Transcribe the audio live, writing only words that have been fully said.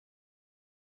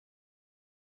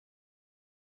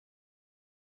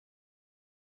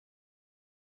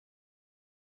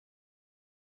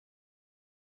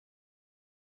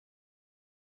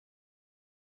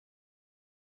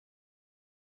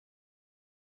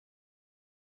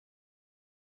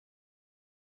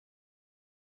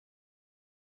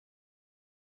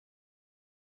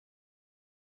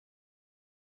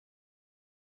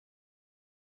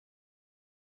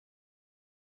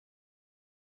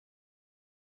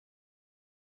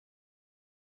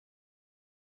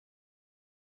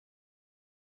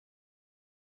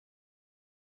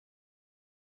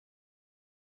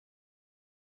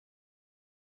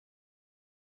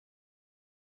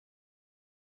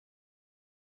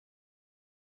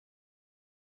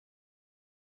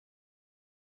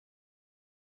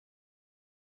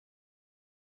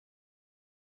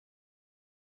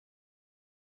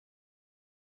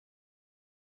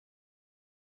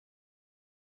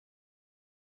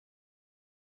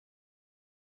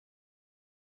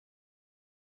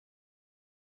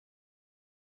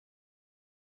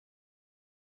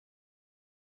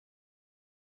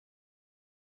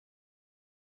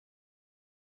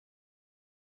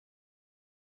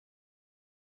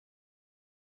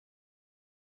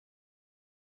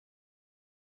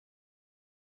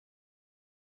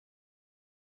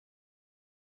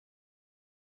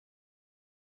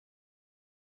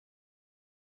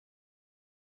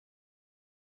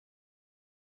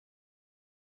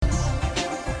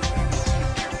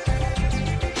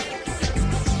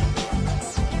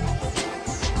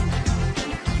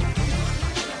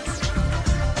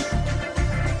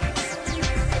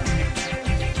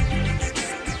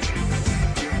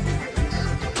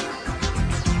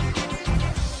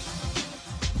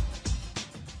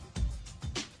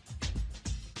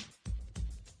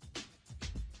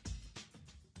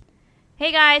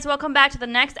Hey guys, welcome back to the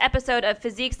next episode of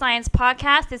Physique Science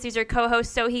Podcast. This is your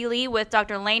co-host Sohee Lee with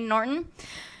Dr. Lane Norton.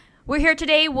 We're here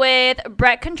today with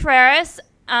Bret Contreras.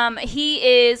 He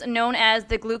is known as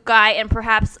the Glute Guy and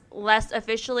perhaps less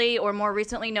officially or more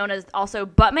recently known as also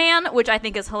Buttman, which I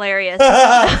think is hilarious.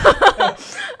 I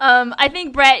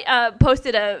think Bret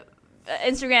posted a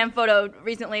Instagram photo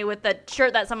recently with the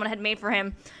shirt that someone had made for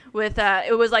him with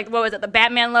it was like, what was it, the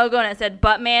Batman logo, and it said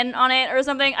Buttman on it or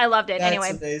something. I loved it. That's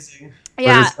anyway. Amazing.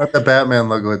 Yeah. But it's not the Batman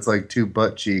logo, it's like two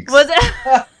butt cheeks. Was it?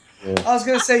 I was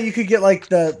gonna say you could get like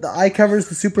the eye covers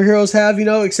the superheroes have,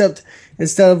 except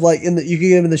instead of like you could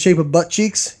get them in the shape of butt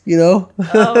cheeks, Oh,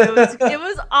 it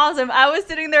was awesome. I was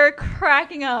sitting there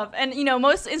cracking up, and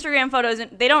most Instagram photos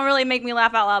they don't really make me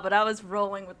laugh out loud, but I was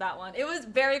rolling with that one. It was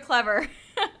very clever.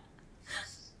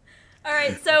 All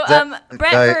right, so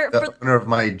Bret, the owner of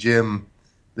my gym,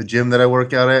 the gym that I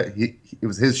work out at, it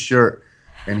was his shirt,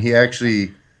 and he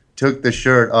actually took the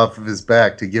shirt off of his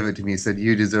back to give it to me. He said,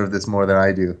 "You deserve this more than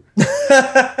I do."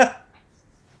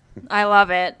 I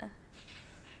love it.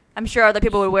 I'm sure other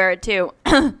people would wear it too.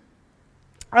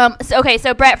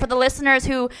 So Bret, for the listeners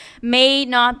who may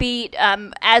not be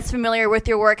as familiar with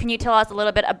your work, can you tell us a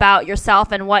little bit about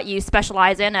yourself and what you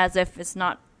specialize in, as if it's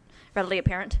not readily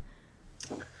apparent?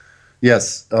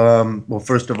 Yes. Well,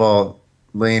 first of all,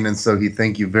 Lane and Sohee,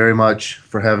 thank you very much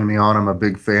for having me on. I'm a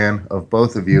big fan of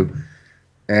both of you.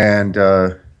 And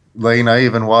Lane, I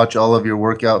even watch all of your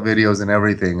workout videos and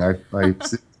everything. I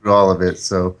sit through all of it.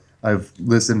 So I've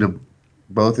listened to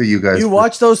both of you guys. You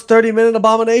watch those 30-minute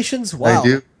abominations? Wow.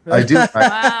 I do.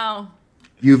 Wow.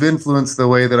 You've influenced the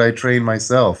way that I train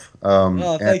myself.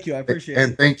 Thank you. I appreciate it.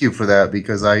 And thank you for that,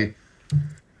 because I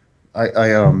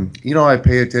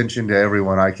pay attention to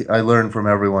everyone. I learn from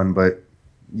everyone, but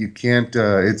you can't.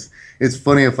 It's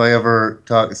funny if I ever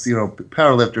talk.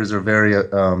 Powerlifters are very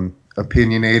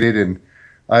opinionated, and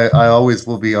I always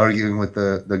will be arguing with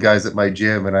the guys at my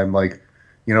gym, and I'm like,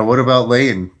 what about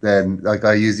Lane? Then like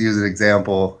I use you as an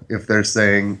example if they're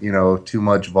saying too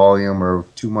much volume or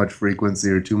too much frequency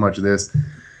or too much of this,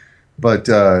 but.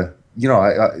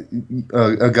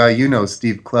 A guy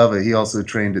Steve Cleva, he also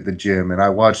trained at the gym, and I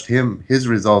watched his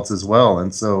results as well.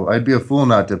 And so I'd be a fool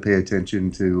not to pay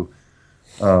attention to,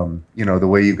 the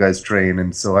way you guys train.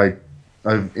 And so I've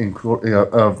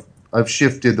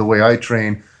shifted the way I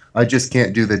train. I just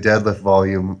can't do the deadlift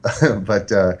volume.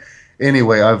 But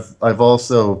anyway, I've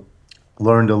also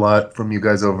learned a lot from you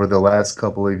guys over the last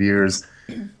couple of years,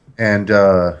 and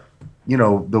the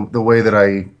way that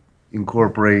I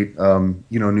incorporate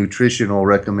nutritional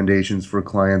recommendations for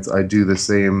clients. I do the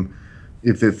same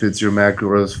if it fits your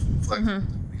macros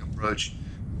approach.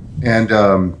 And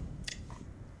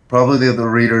probably the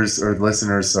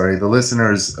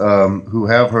listeners who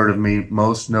have heard of me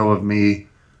most know of me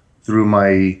through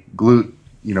my glute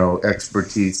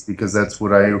expertise, because that's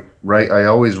what I write. I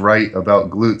always write about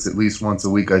glutes at least once a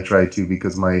week. I try to,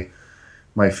 because my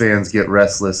fans get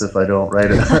restless if I don't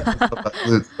write about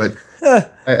glutes. But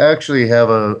I actually have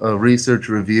a research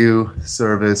review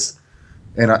service,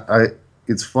 and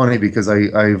it's funny because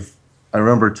I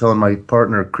remember telling my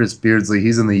partner Chris Beardsley,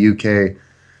 he's in the UK.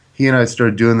 He and I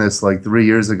started doing this like 3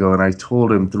 years ago, and I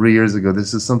told him 3 years ago,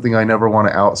 this is something I never want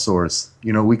to outsource.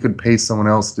 We could pay someone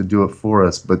else to do it for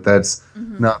us, but that's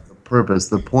not the purpose.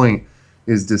 The point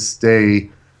is to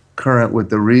stay current with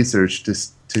the research,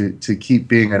 to keep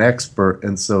being an expert.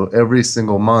 And so every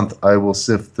single month I will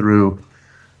sift through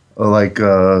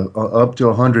up to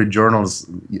 100 journals,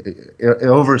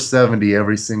 over 70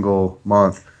 every single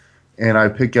month, and I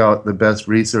pick out the best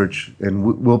research, and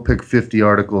we'll pick 50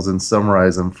 articles and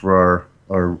summarize them for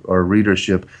our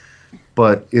readership.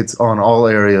 But it's on all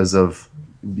areas of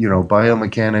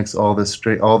biomechanics, all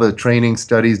the training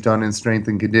studies done in strength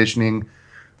and conditioning,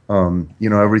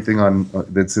 everything on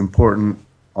that's important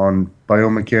on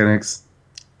biomechanics,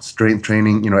 strength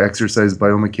training, exercise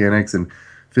biomechanics, and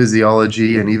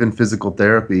physiology, and even physical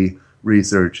therapy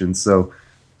research. And so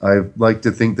I like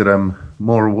to think that I'm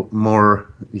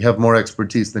have more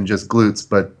expertise than just glutes,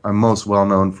 but I'm most well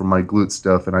known for my glute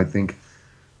stuff. And I think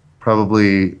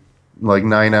probably like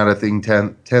 9 out of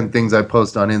 10 things I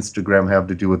post on Instagram have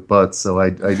to do with butts. So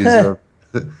I deserve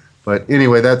it. But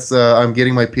anyway, that's I'm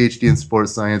getting my PhD in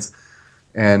sports science.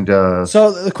 And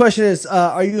so the question is,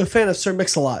 are you a fan of Sir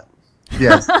Mix-a-Lot?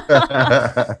 Yes.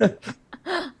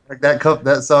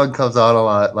 That song comes on a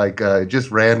lot, just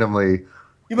randomly.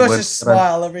 You must just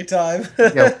smile every time.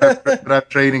 When I'm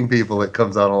training people, it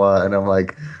comes on a lot, and I'm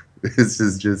like, this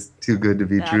is just too good to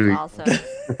be true. Awesome.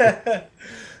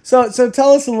 So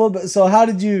tell us a little bit. So how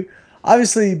did you,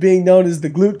 obviously being known as the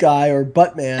Glute Guy or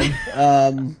Buttman,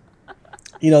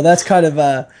 that's kind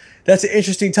of that's an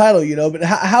interesting title, But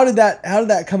how did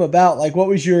that come about? Like,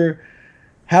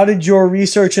 how did your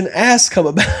research and ass come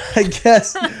about? I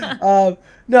guess.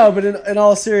 No, but in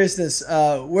all seriousness,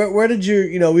 where did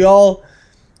we all,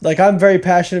 like, I'm very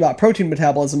passionate about protein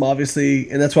metabolism, obviously,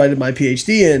 and that's why I did my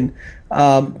PhD in.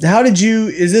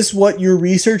 Is this what your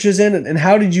research is in, and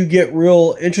how did you get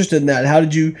real interested in that? How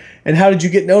did you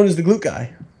get known as the Glute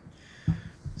Guy?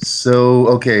 So,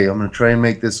 okay, I'm going to try and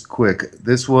make this quick.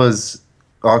 This was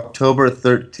October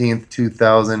 13th,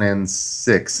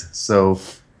 2006. So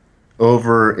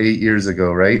over 8 years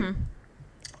ago, right?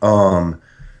 Mm-hmm.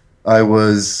 I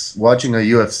was watching a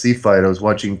UFC fight. I was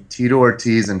watching Tito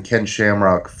Ortiz and Ken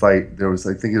Shamrock fight. I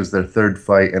think it was their third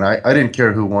fight, and I didn't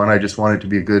care who won. I just wanted it to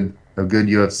be a good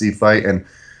UFC fight. And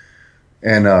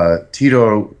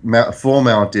Tito full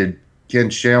mounted Ken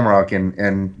Shamrock,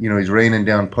 and he's raining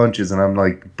down punches, and I'm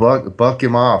like, buck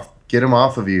him off, get him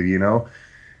off of you,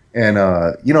 And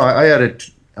I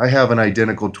have an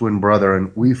identical twin brother,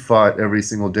 and we fought every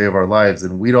single day of our lives,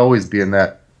 and we'd always be in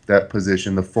that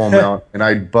position, the full mount, and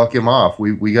I'd buck him off.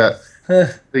 We got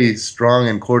pretty strong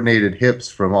and coordinated hips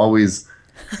from always.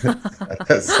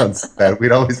 That sounds bad.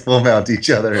 We'd always full mount each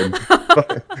other and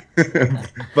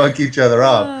buck each other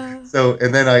off. So,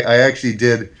 and then I actually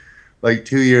did like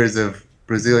 2 years of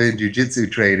Brazilian jiu-jitsu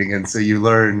training, and so you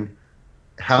learn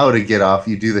how to get off.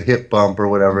 You do the hip bump or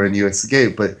whatever, and you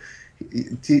escape. But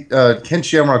Ken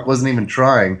Shamrock wasn't even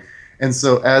trying, and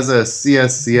so as a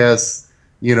CSCS,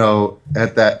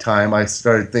 at that time, I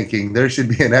started thinking there should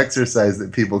be an exercise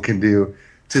that people can do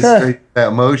to strengthen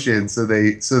that motion, so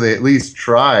they at least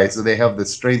try, so they have the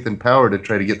strength and power to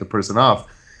try to get the person off.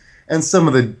 And some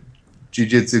of the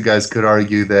jiu-jitsu guys could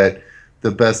argue that the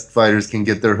best fighters can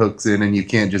get their hooks in and you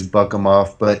can't just buck them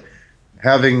off. But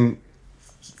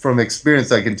from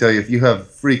experience, I can tell you, if you have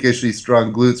freakishly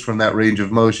strong glutes from that range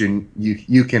of motion,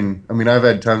 you can. I mean, I've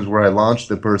had times where I launched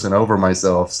the person over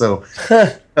myself. So,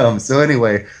 so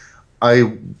anyway,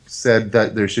 I said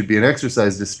that there should be an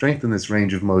exercise to strengthen this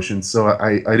range of motion. So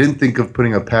I didn't think of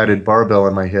putting a padded barbell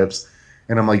on my hips,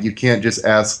 and I'm like, you can't just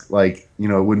ask, like, it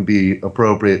wouldn't be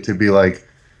appropriate to be like,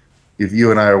 if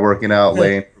you and I are working out,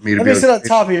 Lane, for me to Let me sit on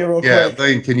top of you real quick. Yeah,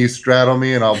 Lane, can you straddle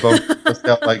me and I'll bump just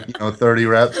out like 30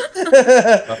 reps.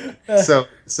 So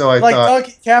I like thought,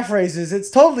 donkey calf raises.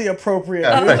 It's totally appropriate.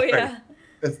 Yeah, Oh yeah.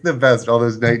 That's the best. All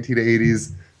those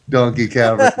 1980s donkey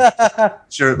calf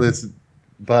shirtless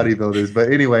bodybuilders.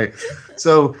 But anyway,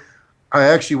 so I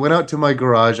actually went out to my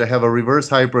garage. I have a reverse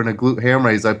hyper and a glute ham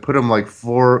raise. I put them like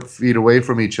 4 feet away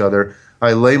from each other.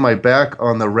 I lay my back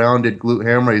on the rounded glute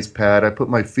ham raise pad. I put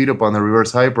my feet up on the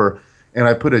reverse hyper, and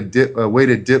I put a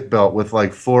weighted dip belt with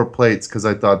like 4 plates because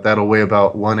I thought that'll weigh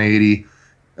about 180,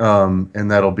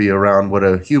 and that'll be around what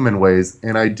a human weighs.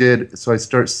 And I did. So I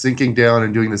start sinking down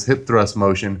and doing this hip thrust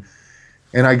motion,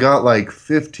 and I got like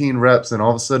 15 reps, and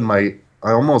all of a sudden I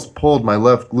almost pulled my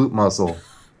left glute muscle.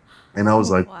 And I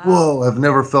was like, wow. Whoa, I've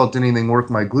never felt anything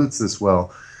work my glutes this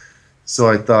well. So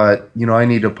I thought, I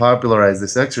need to popularize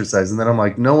this exercise. And then I'm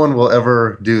like, no one will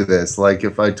ever do this. Like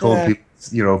if I told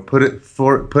people, put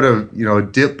a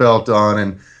dip belt on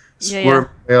and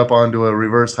squirt up onto a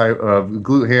reverse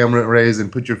glute ham raise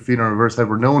and put your feet on a reverse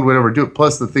hyper, no one would ever do it.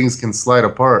 Plus the things can slide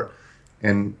apart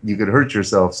and you could hurt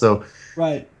yourself. So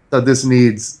I thought this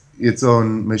needs its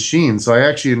own machine. So I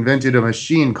actually invented a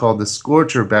machine called the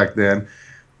Scorcher back then.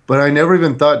 But I never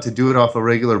even thought to do it off a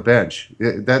regular bench.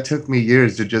 That took me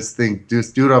years to just think,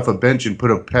 just do it off a bench and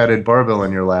put a padded barbell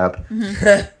in your lap.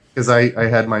 Because I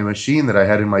had my machine that I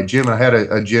had in my gym. And I had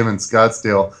a gym in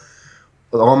Scottsdale.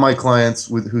 All my clients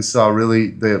my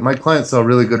clients saw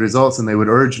really good results, and they would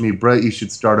urge me, Bret, you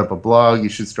should start up a blog. You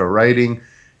should start writing.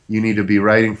 You need to be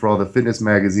writing for all the fitness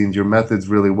magazines. Your methods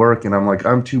really work. And I'm like,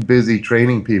 I'm too busy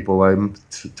training people. I'm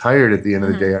tired at the end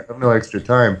of the day. I have no extra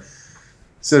time.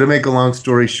 So to make a long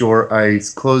story short, I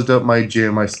closed up my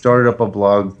gym. I started up a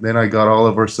blog. Then I got all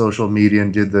of our social media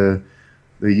and did the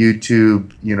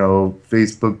YouTube,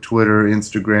 Facebook, Twitter,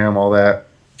 Instagram, all that.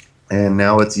 And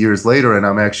now it's years later, and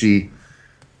I'm actually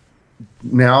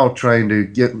now trying to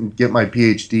get my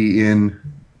PhD in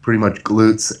pretty much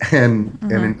glutes and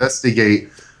investigate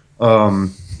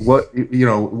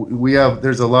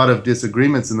there's a lot of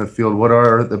disagreements in the field. What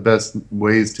are the best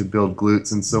ways to build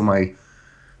glutes? And so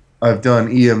I've done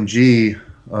EMG,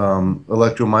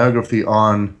 electromyography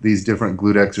on these different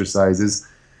glute exercises,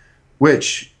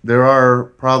 which there are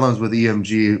problems with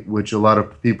EMG, which a lot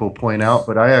of people point out,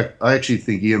 but I actually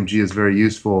think EMG is very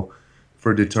useful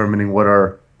for determining what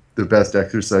are the best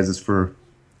exercises for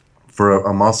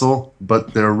a muscle,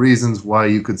 but there are reasons why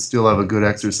you could still have a good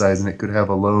exercise and it could have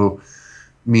a low,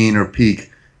 mean, or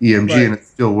peak EMG, and it's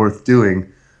still worth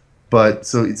doing. But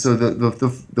so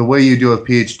the way you do a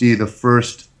PhD, the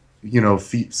first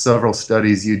several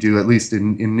studies you do, at least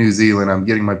in New Zealand, I'm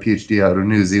getting my PhD out of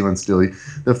New Zealand still.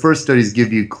 The first studies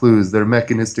give you clues. They're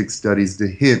mechanistic studies to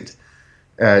hint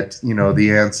at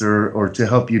the answer or to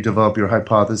help you develop your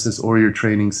hypothesis or your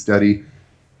training study.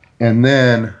 And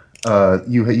then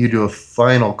you do a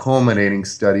final culminating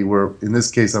study where, in this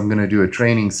case, I'm going to do a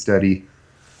training study,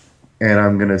 and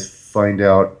I'm going to find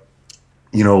out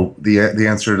the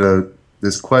answer to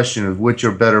this question of which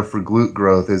are better for glute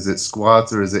growth. Is it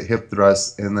squats or is it hip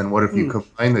thrusts? And then what if you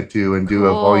combine the two and do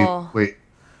a volume weight?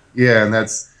 Yeah, and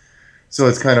so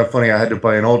it's kind of funny. I had to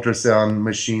buy an ultrasound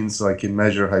machine so I can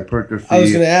measure hypertrophy. I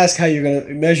was going to ask how you're going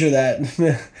to measure that.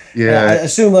 Yeah. I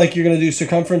assume like you're going to do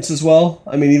circumference as well.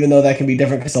 I mean, even though that can be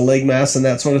different because of leg mass and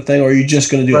that sort of thing, or are you just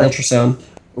going to do ultrasound?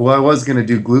 Well, I was going to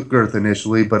do glute girth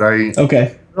initially, but I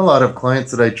a lot of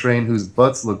clients that I train whose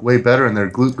butts look way better and their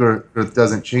glute girth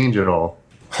doesn't change at all.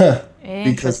 Huh.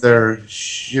 Because they're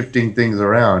shifting things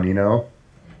around,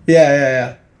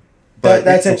 Yeah. But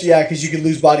that's it. Yeah, because you could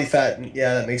lose body fat. And,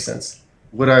 yeah, that makes sense.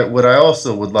 What I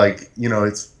also would like,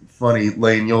 it's funny,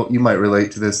 Lane, you might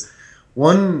relate to this.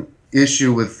 One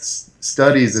issue with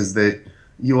studies is that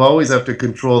you always have to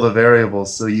control the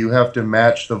variables, so you have to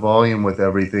match the volume with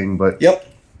everything. But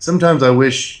sometimes I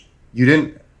wish you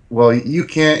didn't. Well, you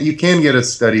can get a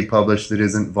study published that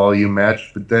isn't volume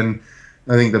matched, but then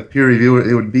I think the peer reviewer,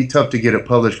 it would be tough to get it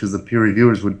published because the peer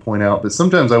reviewers would point out. But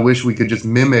sometimes I wish we could just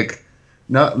mimic,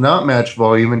 not match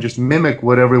volume, and just mimic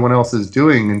what everyone else is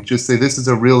doing, and just say this is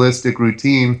a realistic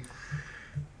routine.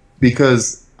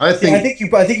 Because I think you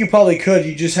probably could.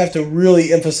 You just have to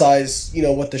really emphasize,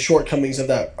 what the shortcomings of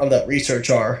that research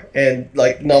are, and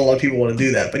like not a lot of people want to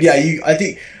do that. But yeah, I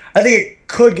think it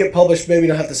could get published. Maybe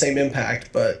not have the same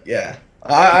impact, but yeah,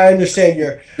 I understand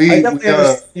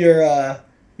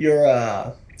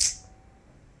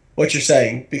what you're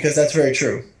saying, because that's very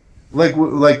true. Like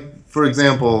for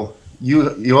example,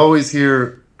 you always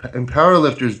hear, and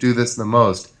powerlifters do this the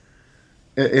most,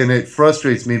 and it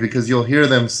frustrates me because you'll hear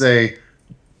them say,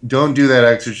 don't do that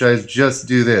exercise, just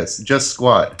do this, just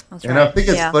squat. That's right. And I think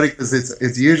it's funny because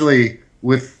it's usually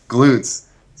with glutes.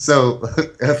 So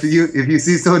if you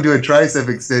see someone do a tricep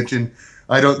extension,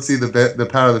 I don't see the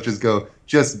powerlifters go,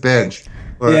 just bench,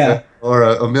 or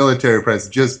a military press,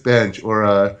 just bench, or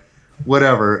a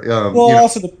whatever. It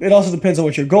also depends on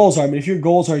what your goals are. I mean, if your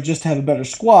goals are just to have a better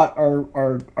squat,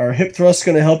 are hip thrusts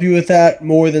going to help you with that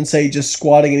more than, say, just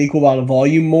squatting an equal amount of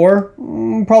volume more?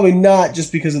 Probably not,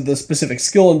 just because of the specific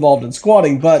skill involved in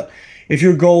squatting. But if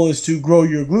your goal is to grow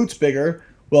your glutes bigger,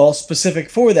 well, specific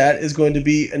for that is going to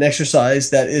be an exercise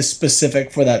that is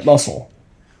specific for that muscle.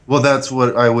 Well, that's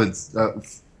what I would.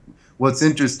 What's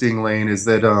interesting, Lane, is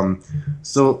that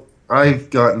so I've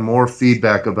gotten more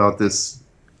feedback about this,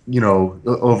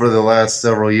 over the last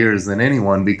several years than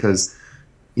anyone, because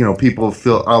people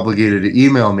feel obligated to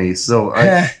email me. So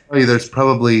I tell you, there's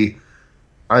probably,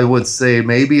 I would say,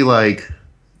 maybe like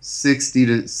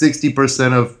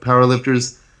 60% of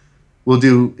powerlifters will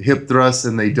do hip thrusts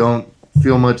and they don't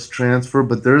feel much transfer,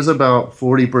 but there's about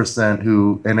 40%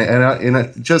 who,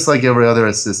 and just like every other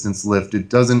assistance lift, it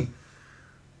doesn't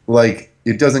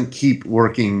keep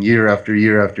working year after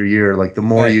year after year. Like the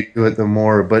more you do it, the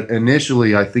more. But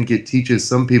initially, I think it teaches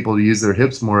some people to use their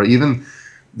hips more. Even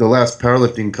the last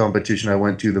powerlifting competition I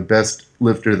went to, the best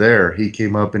lifter there, he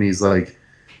came up and he's like,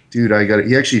 "Dude, I got it."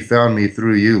 He actually found me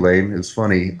through you, Lane. It was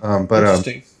funny, but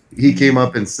he came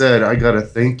up and said, "I got to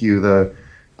thank you.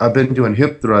 I've been doing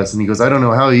hip thrusts," and he goes, "I don't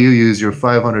know how you use your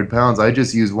 500 pounds. I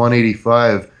just use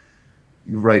 185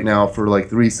 right now for like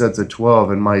 3 sets of 12,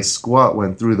 and my squat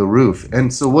went through the roof."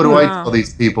 And so what do I tell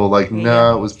these people? Like,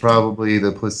 no, it was probably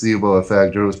the placebo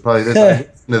effect, or it was probably this. I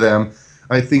listen to them.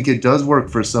 I think it does work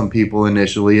for some people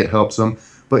initially. It helps them.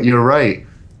 But you're right.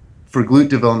 For glute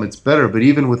development, it's better. But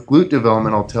even with glute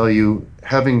development, I'll tell you,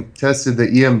 having tested the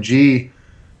EMG,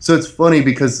 so it's funny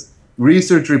because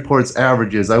research reports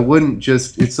averages. I wouldn't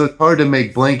just, it's so hard to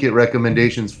make blanket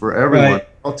recommendations for everyone. Right.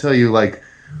 I'll tell you, like,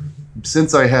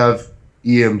 since I have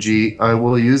EMG, I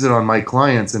will use it on my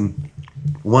clients. And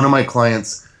one of my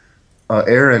clients,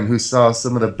 Erin, who saw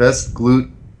some of the best glute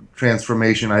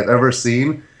transformation I've ever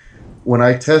seen, when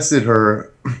I tested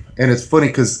her, and it's funny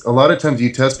because a lot of times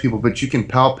you test people, but you can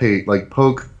palpate, like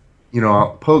poke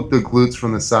the glutes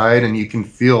from the side, and you can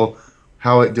feel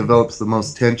how it develops the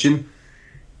most tension.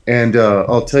 And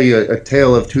I'll tell you a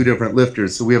tale of two different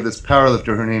lifters. So we have this power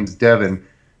lifter, her name's Devin.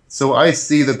 So I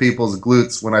see the people's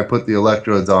glutes when I put the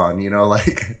electrodes on,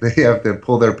 like they have to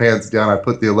pull their pants down. I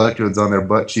put the electrodes on their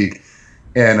butt cheek.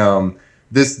 And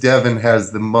this Devin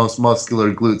has the most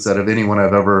muscular glutes out of anyone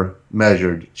I've ever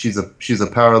measured. She's a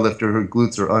power lifter. Her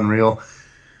glutes are unreal.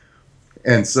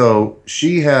 And so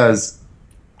she gets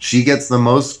the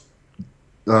most,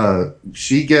 what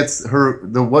she gets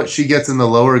in the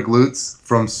lower glutes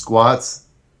from squats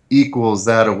equals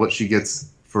that of what she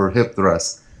gets for hip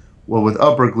thrusts. Well, with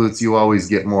upper glutes, you always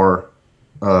get more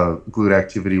glute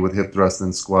activity with hip thrusts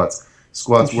than squats.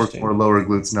 Squats work more lower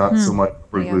glutes, not so much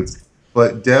upper glutes.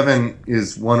 But Devin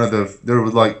is there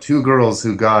were like 2 girls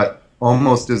who got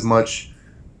almost as much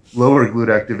lower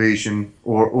glute activation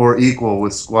or equal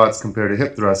with squats compared to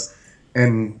hip thrusts.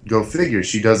 And go figure,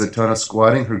 she does a ton of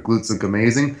squatting. Her glutes look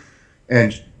amazing.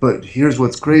 But here's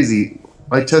what's crazy.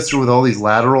 I test her with all these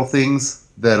lateral things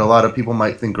that a lot of people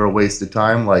might think are a waste of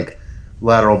time, like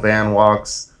lateral band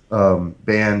walks,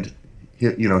 band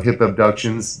hip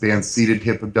abductions, band seated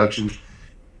hip abductions,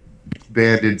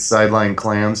 banded sideline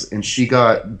clams, and she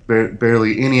got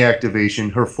barely any activation.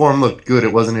 Her form looked good.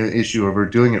 It wasn't an issue of her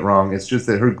doing it wrong. It's just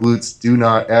that her glutes do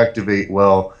not activate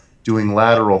well doing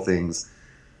lateral things.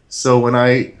 So when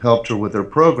I helped her with her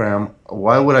program,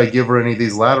 why would I give her any of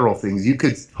these lateral things? You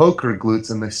could poke her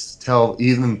glutes and tell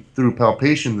even through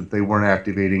palpation that they weren't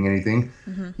activating anything.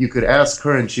 Mm-hmm. You could ask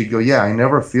her and she'd go, yeah, I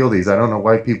never feel these. I don't know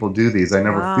why people do these. I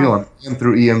never feel them. And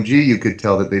through EMG, you could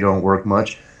tell that they don't work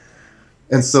much.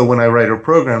 And so when I write her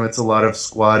program, it's a lot of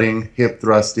squatting, hip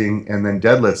thrusting, and then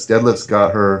deadlifts. Deadlifts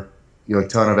got her, a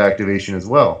ton of activation as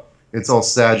well. It's all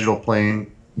sagittal plane,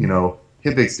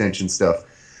 hip extension stuff.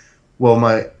 Well,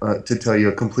 to tell you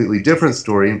a completely different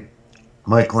story,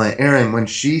 my client Erin, when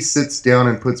she sits down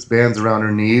and puts bands around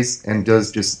her knees and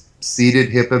does just seated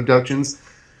hip abductions,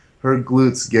 her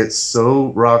glutes get so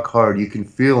rock hard you can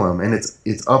feel them, and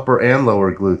it's upper and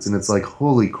lower glutes, and it's like,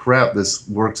 holy crap, this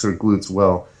works her glutes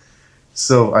well.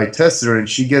 So I tested her, and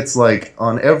she gets like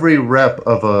on every rep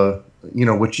of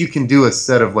which you can do a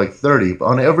set of like 30, but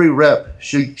on every rep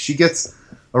she gets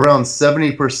around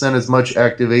 70% as much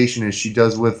activation as she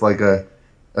does with like a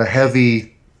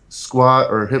heavy squat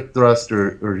or hip thrust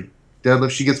or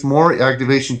deadlift. She gets more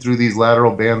activation through these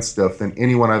lateral band stuff than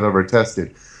anyone I've ever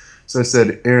tested. So I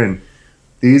said, Erin,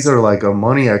 these are like a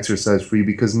money exercise for you,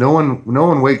 because no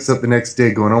one wakes up the next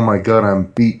day going, oh my God, I'm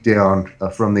beat down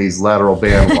from these lateral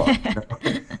band walks.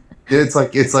 It's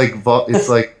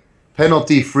like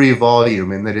penalty-free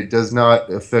volume, in that it does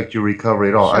not affect your recovery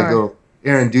at all. Sure. I go,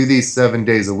 Erin, do these 7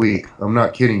 days a week. I'm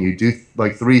not kidding you. Do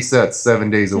like 3 sets, 7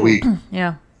 days a week.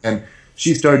 Yeah. And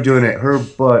she started doing it. Her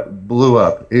butt blew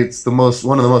up. It's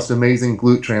one of the most amazing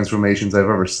glute transformations I've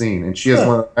ever seen. And she has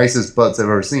one of the nicest butts I've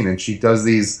ever seen. And she does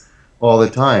these all the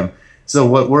time. So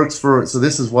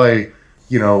this is why,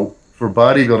 for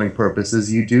bodybuilding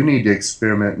purposes, you do need to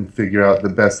experiment and figure out the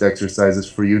best exercises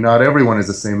for you. Not everyone is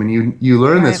the same. And you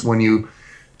learn this when you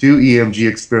do EMG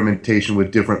experimentation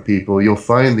with different people. You'll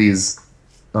find these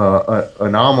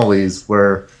anomalies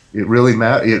where it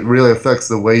really affects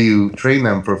the way you train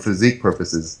them for physique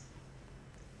purposes.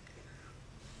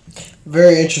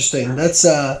 Very interesting. That's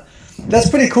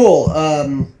pretty cool.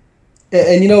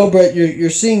 And Brett, you're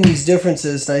seeing these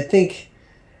differences, and I think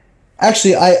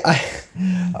actually we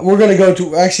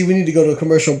need to go to a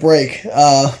commercial break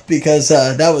because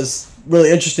that was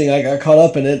really interesting. I got caught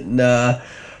up in it and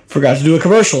forgot to do a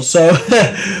commercial. So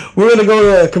we're going to go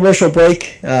to a commercial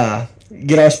break,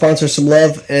 get our sponsor some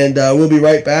love, and we'll be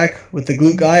right back with the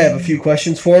Glute Guy. I have a few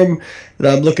questions for him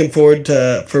that I'm looking forward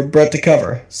for Brett to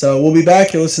cover. So we'll be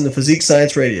back. You'll listen to Physique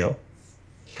Science Radio.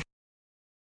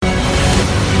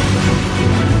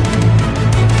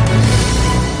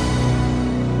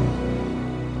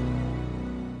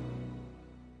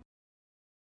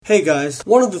 Hey guys,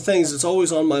 one of the things that's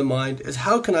always on my mind is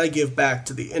how can I give back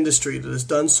to the industry that has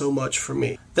done so much for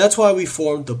me? That's why we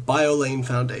formed the BioLane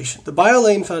Foundation. The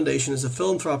BioLane Foundation is a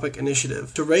philanthropic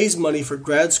initiative to raise money for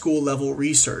grad school level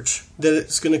research that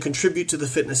is going to contribute to the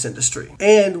fitness industry.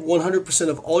 And 100%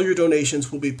 of all your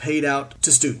donations will be paid out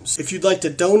to students. If you'd like to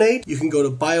donate, you can go to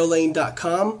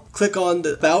biolane.com, click on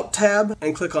the About tab,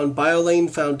 and click on BioLane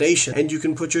Foundation, and you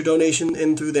can put your donation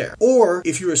in through there. Or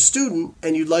if you're a student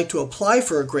and you'd like to apply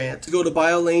for a grant, go to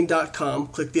biolane.com,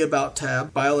 click the About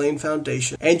tab, BioLane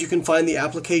Foundation, and you can find the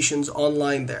applications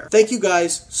online there. Thank you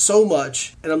guys so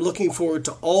much, and I'm looking forward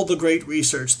to all the great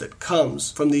research that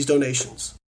comes from these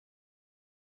donations.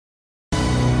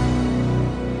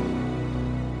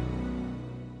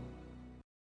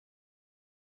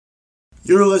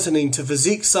 You're listening to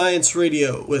Physique Science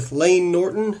Radio with Lane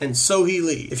Norton and Sohee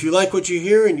Lee. If you like what you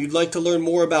hear and you'd like to learn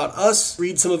more about us,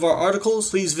 read some of our articles,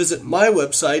 please visit my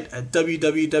website at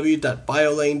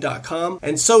www.biolane.com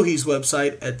and Sohee's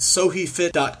website at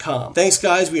soheefit.com. Thanks,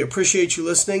 guys. We appreciate you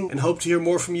listening and hope to hear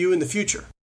more from you in the future.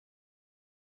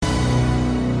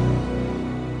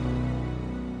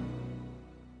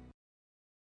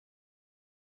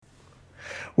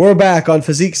 We're back on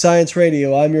Physique Science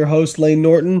Radio. I'm your host, Lane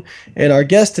Norton, and our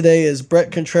guest today is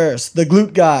Bret Contreras, the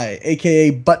Glute Guy,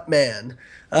 a.k.a. Buttman.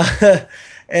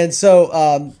 And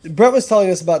so Bret was telling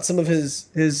us about some of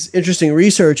his interesting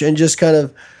research and just kind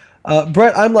of,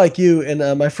 Bret, I'm like you,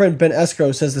 and my friend Ben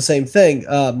Escrow says the same thing.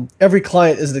 Every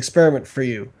client is an experiment for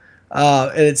you.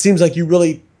 And it seems like you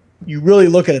really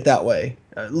look at it that way,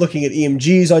 looking at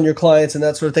EMGs on your clients and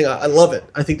that sort of thing. I love it.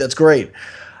 I think that's great.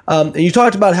 And you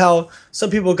talked about how some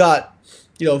people got,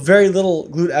 very little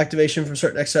glute activation from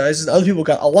certain exercises. Other people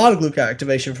got a lot of glute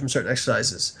activation from certain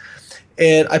exercises.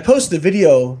 And I posted a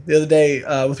video the other day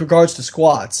with regards to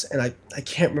squats, and I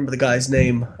can't remember the guy's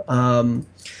name.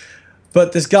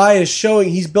 But this guy is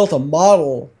showing he's built a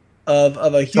model of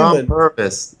a human. Tom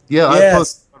Purvis. Yeah, yes. I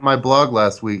posted on my blog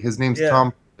last week. His name's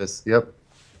Tom Purvis. Yep.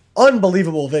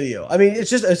 Unbelievable video. I mean,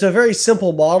 it's a very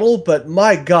simple model, but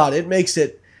my God, it makes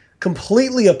it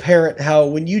completely apparent how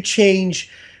when you change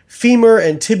femur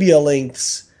and tibia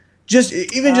lengths, just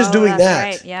doing that,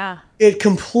 right. Yeah, it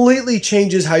completely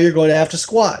changes how you're going to have to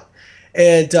squat.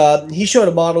 And he showed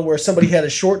a model where somebody had a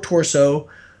short torso,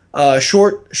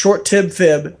 short tib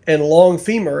fib, and long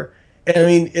femur. And I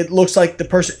mean, it looks like the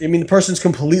person's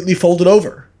completely folded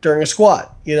over during a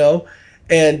squat,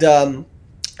 and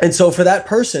so for that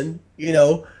person,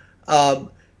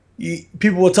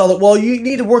 people will tell them, well, you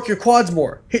need to work your quads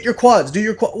more. Hit your quads. Do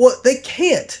your quads. Well, they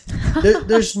can't.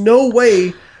 There's no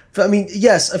way.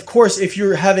 Yes, of course, if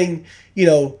you're having,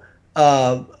 if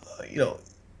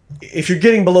you're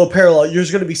getting below parallel,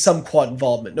 there's going to be some quad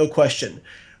involvement, no question.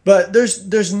 But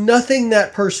there's nothing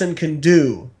that person can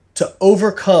do to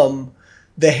overcome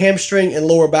the hamstring and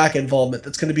lower back involvement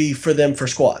that's going to be for them for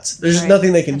squats. There's just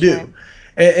nothing they can do. Right.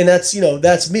 And that's,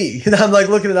 that's me. And I'm like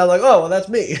looking at it, I'm like, oh, well, that's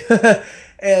me.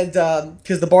 And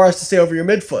because the bar has to stay over your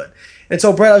midfoot. And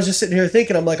so, Bret, I was just sitting here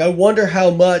thinking, I'm like, I wonder how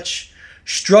much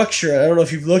structure, I don't know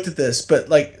if you've looked at this, but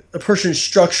like a person's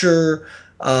structure,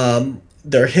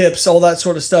 their hips, all that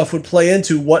sort of stuff would play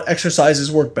into what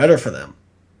exercises work better for them.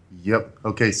 Yep.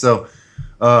 Okay, so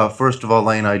first of all,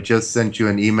 Lane, I just sent you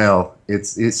an email.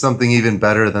 It's something even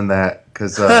better than that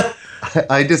because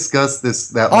I discussed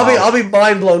that. I'll be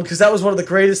mind blown because that was one of the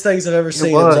greatest things I've ever seen.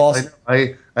 It was awesome.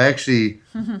 I actually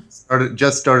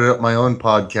started up my own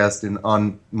podcast, and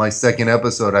on my second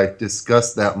episode, I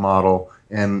discussed that model,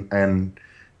 and I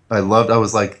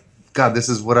was like, God, this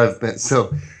is what I've been.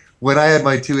 So when I had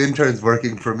my two interns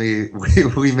working for me,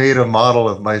 we made a model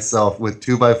of myself with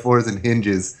 2x4s and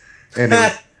hinges, and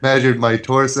it measured my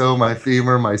torso, my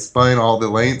femur, my spine, all the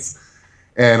lengths,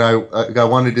 and I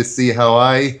wanted to see how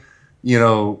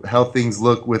how things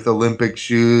look with Olympic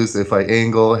shoes, if I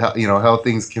angle, how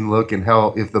things can look, and how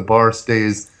if the bar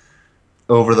stays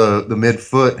over the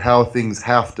midfoot, how things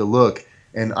have to look.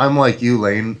 And I'm like you,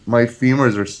 Lane. My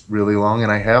femurs are really long,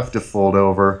 and I have to fold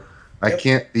over. I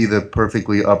can't be the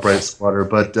perfectly upright squatter.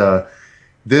 But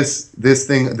this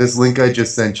link I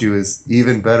just sent you is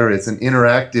even better. It's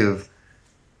interactive.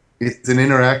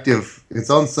 It's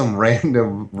on some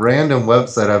random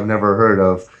website I've never heard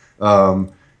of.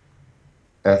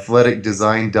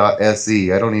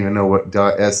 athleticdesign.se. I don't even know what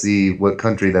 .se, what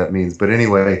country that means, but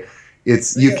anyway,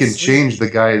 you can change the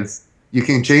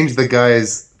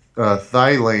guy's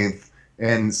thigh length,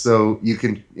 and so you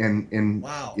can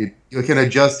you can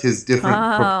adjust his different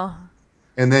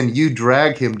and then you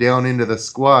drag him down into the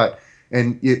squat,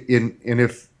 and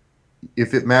if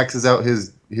it maxes out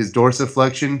his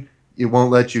dorsiflexion, it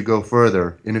won't let you go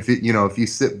further, and if you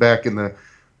sit back and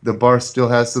the bar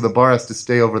the bar has to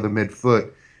stay over the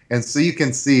midfoot. And so you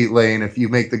can see, Lane, if you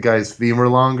make the guy's femur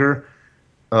longer,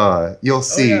 you'll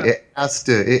see it has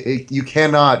to, you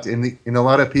cannot, and a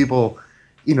lot of people,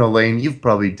 Lane, you've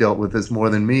probably dealt with this more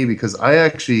than me, because I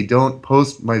actually don't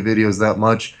post my videos that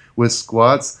much with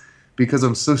squats because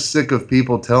I'm so sick of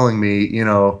people telling me,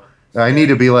 I need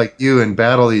to be like you and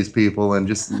battle these people and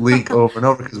just link over and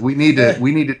over, because we need to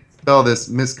dispel this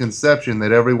misconception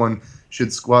that everyone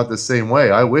should squat the same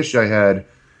way. I wish I had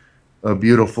a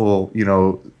beautiful,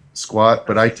 squat,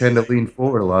 but I tend to lean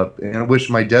forward a lot. And I wish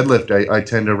my deadlift, I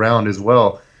tend to round as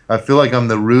well. I feel like I'm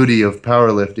the Rudy of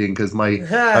powerlifting because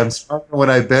I'm stronger when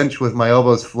I bench with my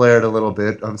elbows flared a little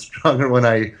bit. I'm stronger when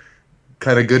I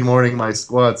kind of good morning my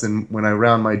squats, and when I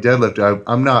round my deadlift,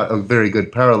 I'm not a very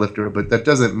good power lifter, but that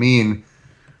doesn't mean,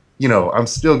 I'm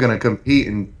still going to compete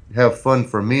and have fun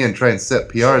for me and try and set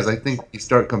PRs. I think you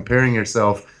start comparing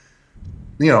yourself,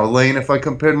 Lane, if I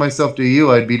compared myself to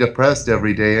you, I'd be depressed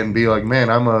every day and be like, man,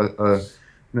 I'm a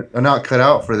not cut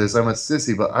out for this. I'm a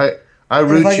sissy, but I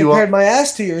root if I you compared up. my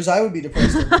ass to yours, I would be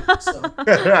depressed. So.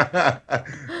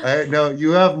 No,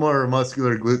 you have more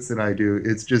muscular glutes than I do.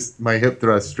 It's just my hip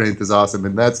thrust strength is awesome,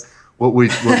 and that's what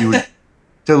you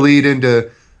to lead into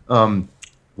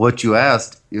what you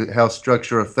asked, how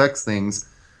structure affects things.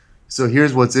 So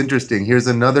here's what's interesting. Here's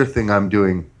another thing I'm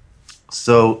doing.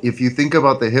 So if you think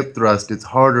about the hip thrust, it's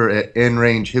harder at end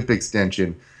range hip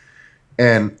extension,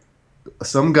 and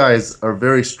some guys are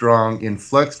very strong in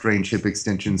flexed range hip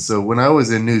extension. So when I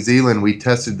was in New Zealand, we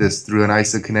tested this through an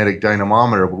isokinetic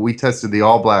dynamometer, but we tested the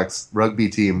All Blacks rugby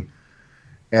team,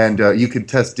 and you could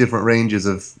test different ranges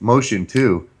of motion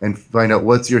too and find out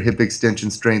what's your hip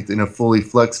extension strength in a fully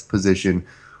flexed position.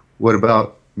 What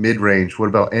about mid-range? What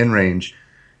about end range?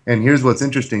 And here's what's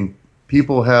interesting.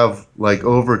 People have like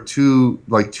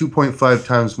 2.5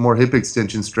 times more hip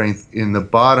extension strength in the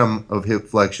bottom of hip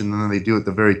flexion than they do at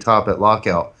the very top at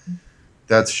lockout.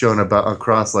 That's shown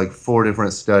across like 4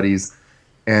 different studies,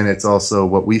 and it's also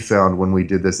what we found when we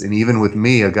did this. And even with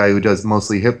me, a guy who does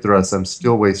mostly hip thrusts, I'm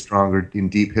still way stronger in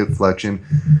deep hip flexion.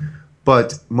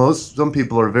 But some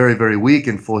people are very, very weak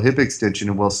in full hip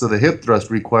extension. Well, so the hip thrust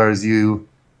requires you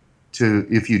to,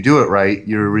 if you do it right,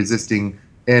 you're resisting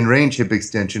end range hip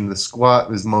extension. The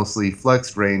squat is mostly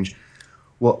flexed range.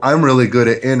 Well, I'm really good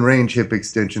at end range hip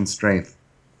extension strength.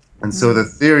 And so the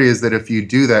theory is that if you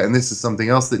do that, and this is something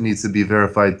else that needs to be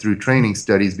verified through training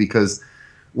studies, because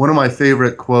one of my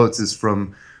favorite quotes is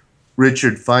from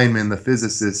Richard Feynman, the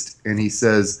physicist, and he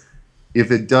says, if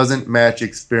it doesn't match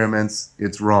experiments,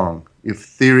 it's wrong. If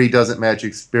theory doesn't match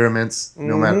experiments,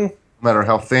 no matter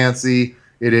how fancy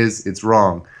it is, it's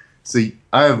wrong. So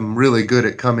I'm really good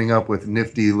at coming up with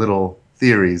nifty little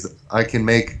theories. I can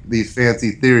make these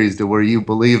fancy theories to where you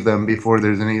believe them before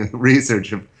there's any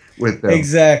research with them.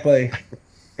 Exactly.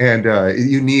 And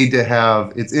you need to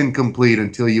have, it's incomplete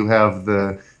until you have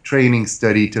the training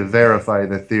study to verify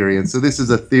the theory. And so this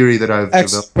is a theory that I've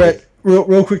developed. Brett,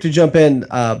 real quick to jump in,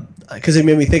 because it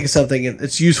made me think of something, and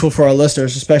it's useful for our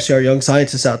listeners, especially our young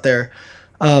scientists out there.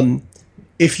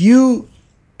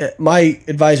 My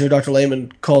advisor, Dr.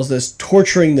 Lehman, calls this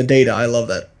torturing the data. I love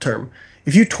that term.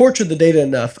 If you torture the data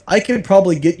enough, I can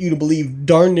probably get you to believe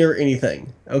darn near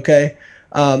anything. Okay,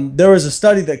 there was a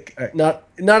study that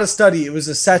not a study. It was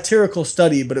a satirical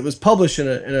study, but it was published in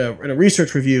a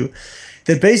research review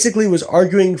that basically was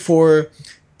arguing for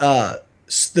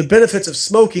the benefits of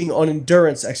smoking on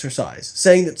endurance exercise,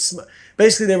 saying that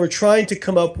basically they were trying to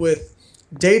come up with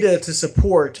data to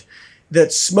support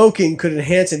that smoking could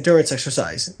enhance endurance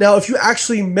exercise. Now, if you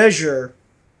actually measure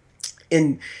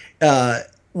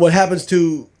what happens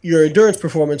to your endurance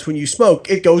performance when you smoke,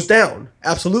 it goes down,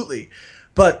 absolutely.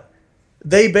 But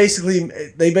they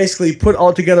basically put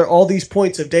all together all these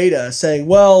points of data saying,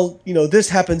 well, this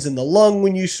happens in the lung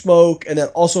when you smoke, and that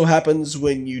also happens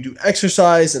when you do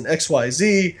exercise and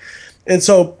XYZ. And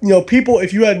so, people,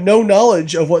 if you had no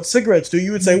knowledge of what cigarettes do,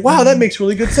 you would say, wow, that makes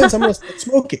really good sense. I'm going to start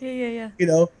smoking. Yeah.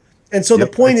 And so the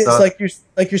point is,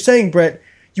 like you're saying, Brett,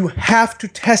 you have to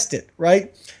test it,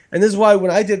 right? And this is why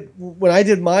when I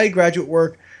did my graduate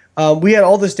work, we had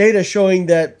all this data showing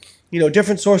that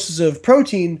different sources of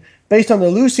protein based on their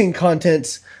leucine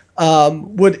contents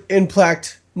would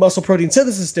impact muscle protein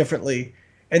synthesis differently.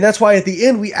 And that's why at the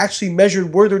end we actually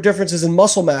measured were there differences in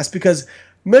muscle mass, because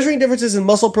measuring differences in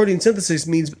muscle protein synthesis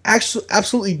means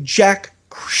absolutely jack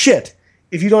shit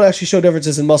if you don't actually show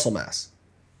differences in muscle mass.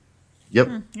 Yep.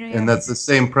 And that's the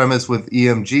same premise with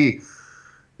EMG.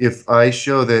 If I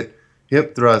show that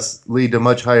hip thrusts lead to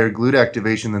much higher glute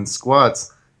activation than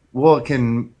squats, well, it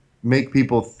can make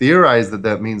people theorize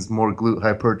that means more glute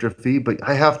hypertrophy, but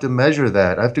I have to measure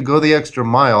that. I have to go the extra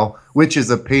mile, which is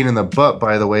a pain in the butt,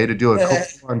 by the way, to do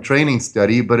a training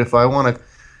study. But if I want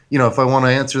to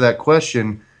answer that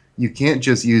question, you can't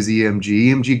just use EMG.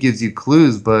 EMG gives you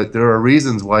clues, but there are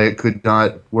reasons why it could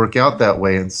not work out that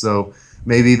way. And so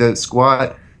maybe the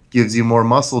squat gives you more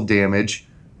muscle damage,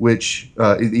 which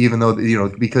even though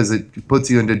because it puts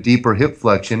you into deeper hip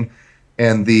flexion,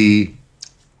 and the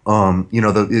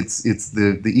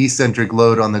eccentric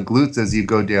load on the glutes as you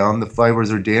go down, the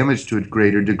fibers are damaged to a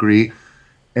greater degree,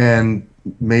 and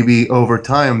maybe over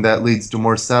time that leads to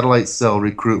more satellite cell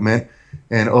recruitment,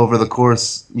 and over the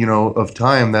course of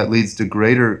time that leads to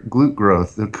greater glute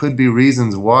growth. There could be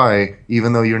reasons why,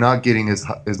 even though you're not getting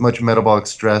as much metabolic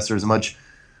stress or as much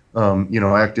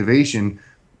activation,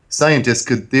 scientists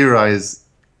could theorize,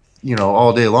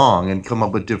 all day long and come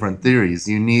up with different theories.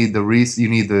 You need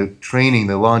the training,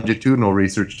 the longitudinal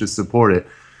research to support it.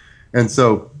 And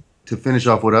so, to finish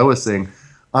off what I was saying,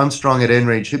 I'm strong at end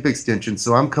range hip extension,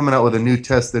 so I'm coming out with a new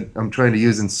test that I'm trying to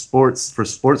use in sports for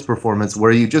sports performance,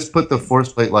 where you just put the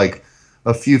force plate like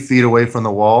a few feet away from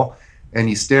the wall, and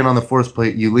you stand on the force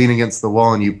plate, you lean against the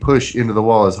wall, and you push into the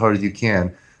wall as hard as you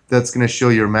can. That's going to show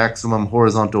your maximum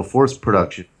horizontal force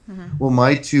production. Mm-hmm. Well,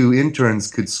 my two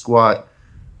interns could squat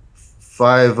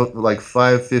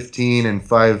 515 and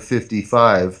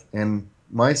 555, and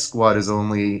my squat is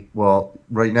only, well,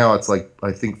 right now it's like,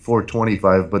 I think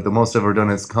 425, but the most I've ever done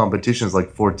in competition is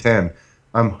like 410.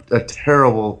 I'm a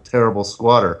terrible, terrible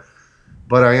squatter,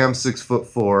 but I am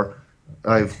 6'4".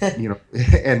 I've,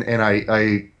 and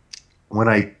I when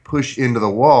I push into the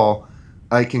wall,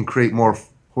 I can create more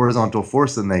horizontal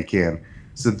force than they can.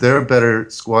 So they're better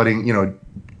squatting,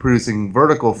 producing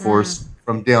vertical force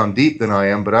from down deep than I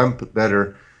am, but I'm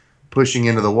better pushing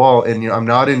into the wall, and I'm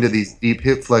not into these deep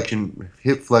hip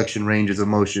flexion ranges of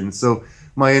motion. So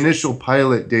my initial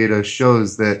pilot data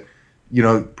shows that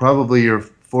probably your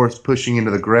force pushing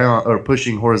into the ground or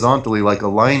pushing horizontally, like a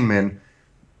lineman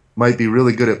might be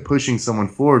really good at pushing someone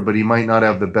forward, but he might not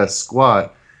have the best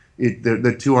squat.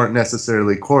 The two aren't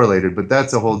necessarily correlated, but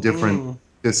that's a whole different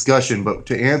discussion. But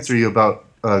to answer you about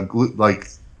like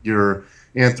your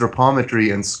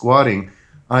anthropometry and squatting,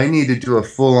 I need to do a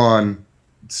full-on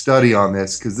study on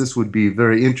this, because this would be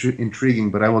very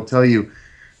intriguing. But I will tell you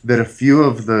that a few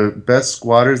of the best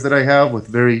squatters that I have with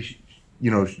very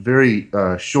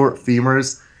short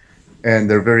femurs, and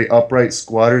they're very upright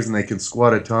squatters and they can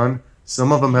squat a ton,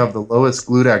 some of them have the lowest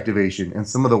glute activation, and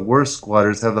some of the worst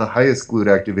squatters have the highest glute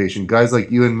activation. Guys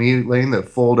like you and me, Lane, that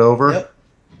fold over, yep.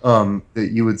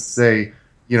 That you would say,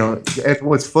 and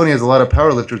what's funny is a lot of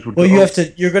powerlifters would. Well, you're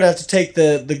going to have to take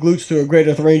the glutes through a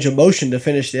greater range of motion to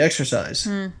finish the exercise.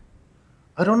 I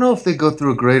don't know if they go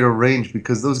through a greater range,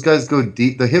 because those guys go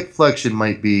deep. The hip flexion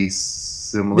might be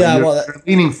similar. Yeah, they're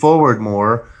leaning forward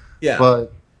more. Yeah.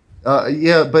 But a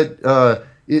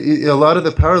lot of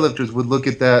the powerlifters would look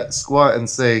at that squat and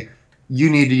say, you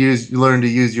need to learn to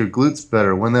use your glutes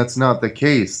better, when that's not the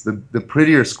case. The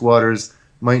prettier squatters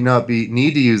might not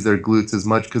need to use their glutes as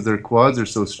much because their quads are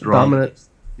so strong. Dominant.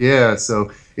 Yeah, so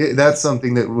that's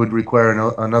something that would require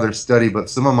another study, but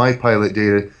some of my pilot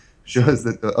data shows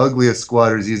that the ugliest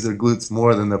squatters use their glutes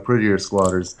more than the prettier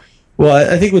squatters.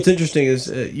 Well, I think what's interesting is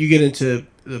you get into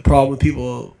the problem with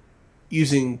people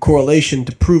using correlation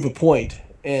to prove a point.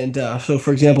 And so,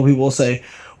 for example, people will say,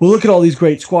 well, look at all these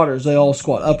great squatters. They all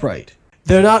squat upright.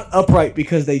 They're not upright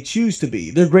because they choose to be.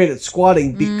 They're great at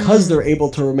squatting because they're able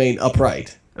to remain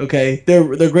upright. Okay?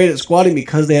 They're great at squatting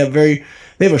because they have a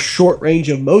short range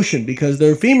of motion, because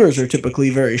their femurs are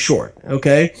typically very short.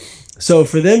 Okay? So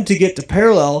for them to get to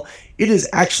parallel, it is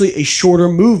actually a shorter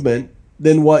movement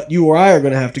than what you or I are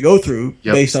going to have to go through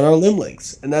based on our limb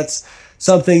lengths. And that's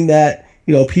something that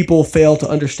people fail to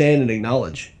understand and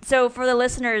acknowledge. So for the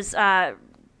listeners, I've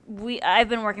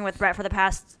been working with Bret for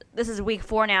this is week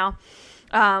 4 now,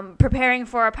 preparing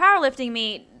for a powerlifting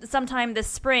meet sometime this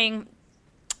spring.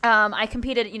 I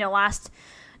competed, last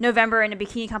November in a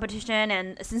bikini competition,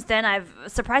 and since then I've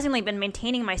surprisingly been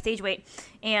maintaining my stage weight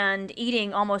and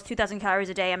eating almost 2,000 calories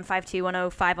a day. I'm 5'2",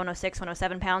 105, 106,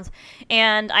 107 pounds.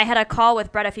 And I had a call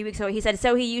with Bret a few weeks ago. He said,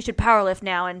 you should powerlift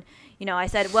now. And I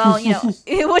said, well, and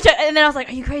then I was like,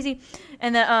 are you crazy?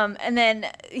 And then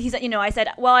he said, I said,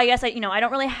 well, I guess I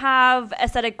don't really have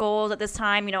aesthetic goals at this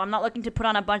time. I'm not looking to put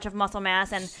on a bunch of muscle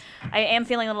mass, and I am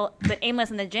feeling a little bit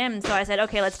aimless in the gym. So I said,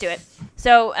 okay, let's do it.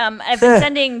 So I've been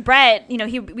sending Bret,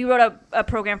 we wrote a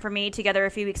program for me together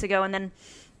a few weeks ago, and then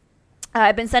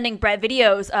I've been sending Bret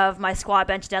videos of my squat,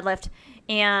 bench, deadlift.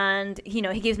 And,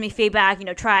 he gives me feedback,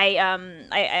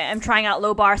 I'm trying out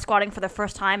low bar squatting for the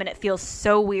first time, and it feels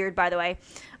so weird, by the way.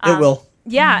 It will.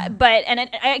 Yeah, but,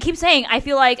 I keep saying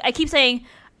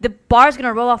the bar's going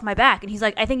to roll off my back. And he's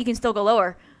like, I think you can still go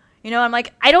lower. I'm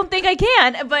like, I don't think I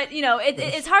can. But,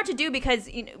 it's hard to do because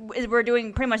we're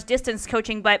doing pretty much distance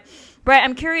coaching. But, Bret,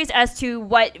 I'm curious as to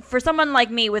what, for someone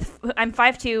like me, I'm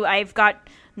 5'2", I've got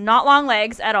not long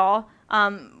legs at all.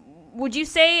 Would you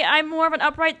say I'm more of an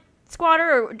upright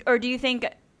squatter, or do you think,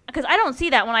 because I don't see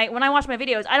that when I watch my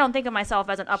videos, I don't think of myself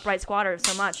as an upright squatter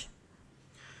so much.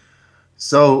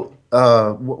 So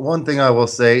one thing I will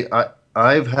say,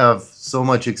 I have so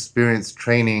much experience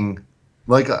training,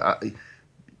 like a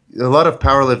lot of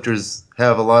powerlifters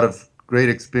have a lot of great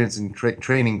experience in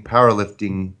training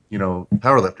powerlifting,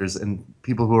 powerlifters and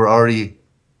people who are already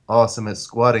awesome at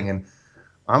squatting. And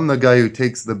I'm the guy who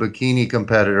takes the bikini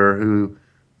competitor who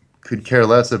could care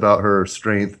less about her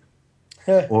strength,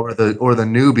 or the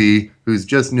newbie who's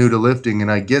just new to lifting,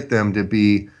 and I get them to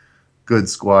be good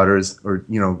squatters, or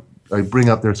I bring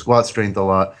up their squat strength a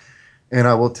lot, and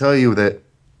I will tell you that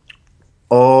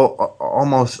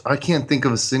almost I can't think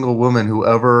of a single woman who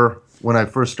ever, when I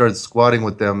first started squatting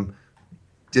with them,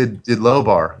 did low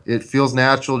bar. It feels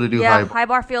natural to do high bar. High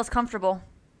bar feels comfortable.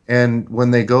 And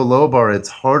when they go low bar, it's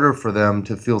harder for them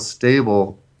to feel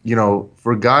stable.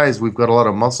 For guys, we've got a lot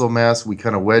of muscle mass. We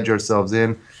kind of wedge ourselves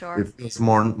in. Sure. It feels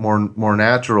more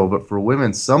natural. But for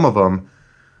women, some of them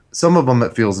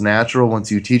it feels natural once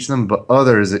you teach them. But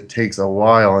others, it takes a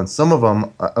while. And some of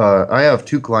them, I have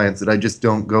 2 clients that I just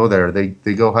don't go there. They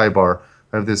go high bar.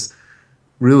 I have this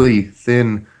really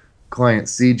thin client,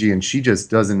 CG, and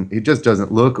it just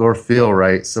doesn't look or feel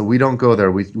right. So we don't go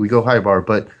there. We go high bar.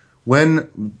 But when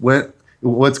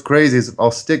what's crazy is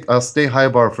I'll stay high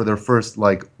bar for their first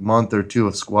month or 2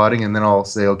 of squatting, and then I'll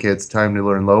say, okay, it's time to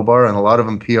learn low bar. And a lot of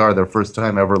them PR their first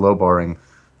time ever low barring.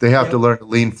 They have to learn to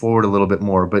lean forward a little bit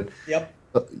more. But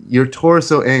your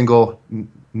torso angle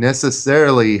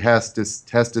necessarily has to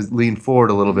lean forward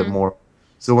a little bit more.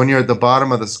 So when you're at the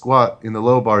bottom of the squat in the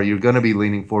low bar, you're going to be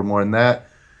leaning forward more, and that.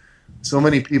 So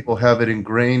many people have it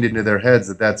ingrained into their heads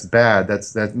that that's bad.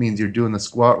 That means you're doing the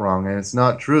squat wrong, and it's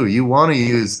not true. You want to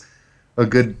use a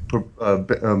good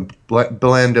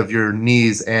blend of your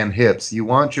knees and hips. You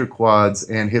want your quads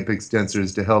and hip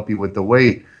extensors to help you with the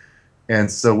weight. And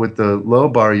so with the low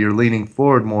bar, you're leaning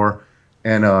forward more,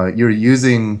 and you're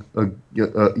using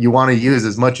you want to use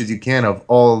as much as you can of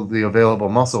all the available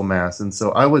muscle mass. And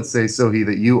so I would say, Sohi,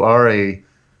 that you are a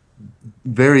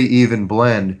very even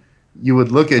blend. You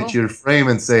would look at your frame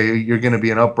and say you're going to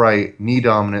be an upright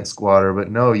knee-dominant squatter,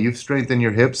 but no, you've strengthened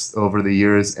your hips over the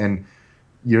years, and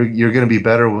you're going to be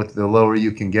better with the lower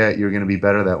you can get. You're going to be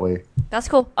better that way. That's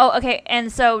cool. Oh, okay.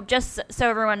 And so just so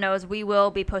everyone knows, we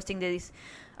will be posting these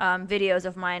videos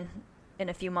of mine in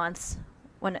a few months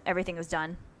when everything is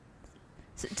done,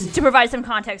 so, to provide some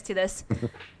context to this.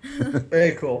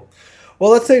 Very cool.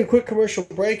 Well, let's take a quick commercial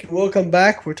break, and we'll come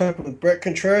back. We're talking with Bret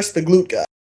Contreras, the Glute Guy.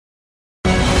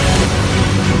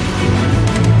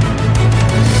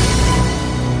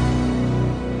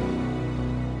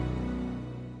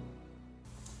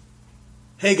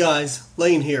 Hey guys,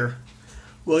 Lane here.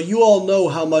 Well, you all know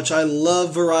how much I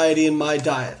love variety in my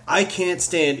diet. I can't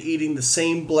stand eating the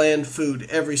same bland food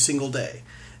every single day.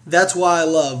 That's why I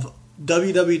love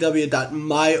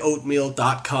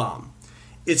www.myoatmeal.com.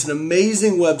 It's an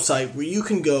amazing website where you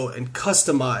can go and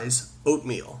customize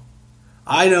oatmeal.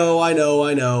 I know.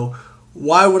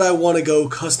 Why would I want to go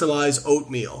customize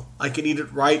oatmeal? I can eat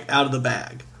it right out of the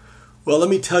bag. Well,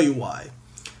 let me tell you why.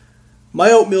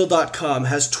 MyOatmeal.com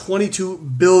has 22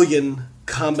 billion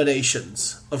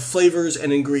combinations of flavors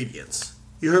and ingredients.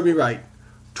 You heard me right.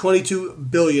 22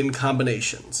 billion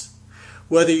combinations.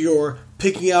 Whether you're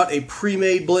picking out a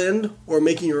pre-made blend or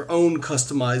making your own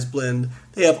customized blend,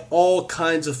 they have all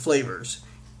kinds of flavors.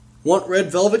 Want red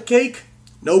velvet cake?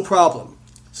 No problem.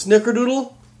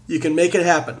 Snickerdoodle? You can make it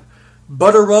happen.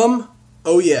 Butter rum?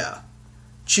 Oh yeah.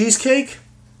 Cheesecake?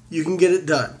 You can get it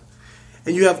done.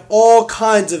 And you have all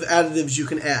kinds of additives you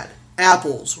can add.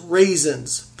 Apples,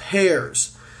 raisins,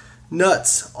 pears,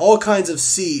 nuts, all kinds of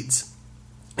seeds.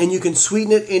 And you can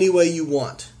sweeten it any way you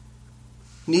want.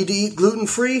 Need to eat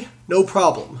gluten-free? No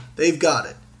problem. They've got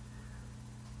it.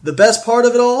 The best part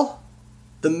of it all?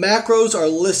 The macros are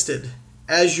listed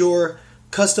as you're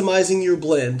customizing your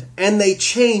blend, and they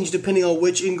change depending on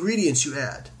which ingredients you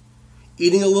add.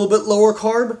 Eating a little bit lower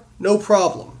carb? No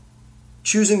problem.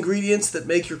 Choose ingredients that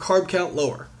make your carb count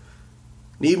lower.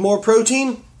 Need more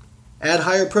protein? Add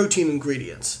higher protein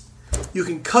ingredients. You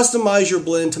can customize your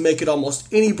blend to make it almost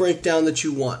any breakdown that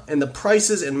you want, and the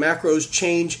prices and macros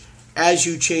change as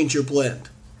you change your blend.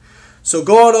 So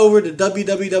go on over to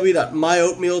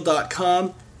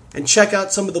www.myoatmeal.com and check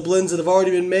out some of the blends that have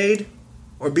already been made,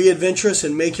 or be adventurous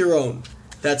and make your own.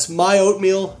 That's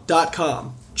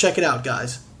myoatmeal.com. Check it out,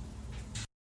 guys.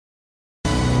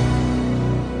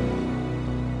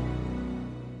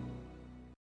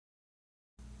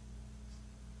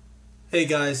 Hey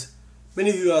guys, many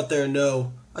of you out there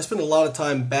know I spend a lot of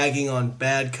time bagging on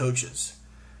bad coaches.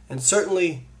 And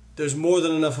certainly there's more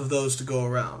than enough of those to go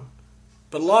around.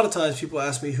 But a lot of times people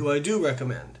ask me who I do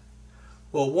recommend.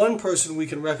 Well, one person we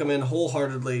can recommend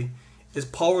wholeheartedly is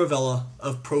Paul Ravella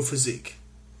of Physique.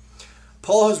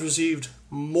 Paul has received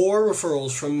more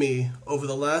referrals from me over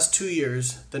the last 2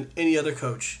 years than any other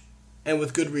coach, and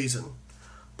with good reason.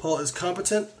 Paul is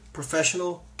competent,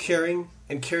 professional, caring,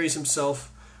 and carries himself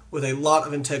with a lot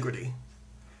of integrity.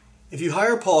 If you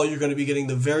hire Paul, you're going to be getting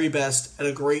the very best at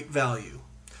a great value.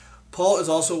 Paul is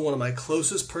also one of my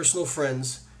closest personal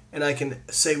friends, and I can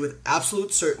say with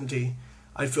absolute certainty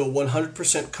I feel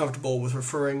 100% comfortable with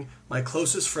referring my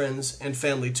closest friends and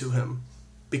family to him,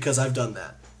 because I've done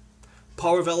that.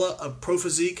 Paul Ravella of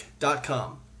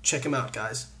ProPhysique.com. Check him out,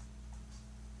 guys.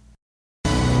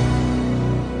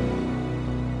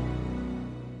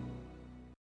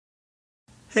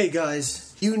 Hey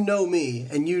guys, you know me,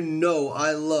 and you know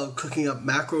I love cooking up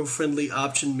macro-friendly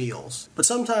option meals. But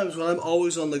sometimes when I'm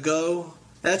always on the go,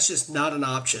 that's just not an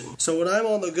option. So when I'm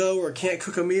on the go or can't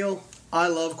cook a meal, I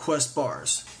love Quest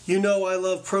bars. You know I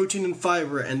love protein and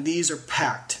fiber, and these are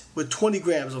packed with 20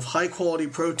 grams of high-quality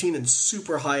protein and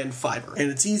super high in fiber.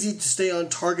 And it's easy to stay on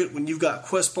target when you've got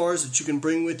Quest bars that you can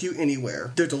bring with you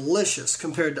anywhere. They're delicious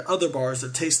compared to other bars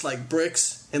that taste like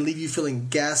bricks and leave you feeling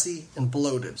gassy and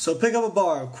bloated. So pick up a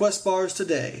bar of Quest bars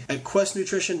today at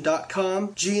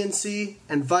questnutrition.com, GNC,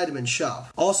 and Vitamin Shop.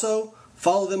 Also,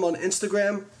 follow them on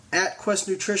Instagram at Quest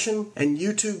Nutrition and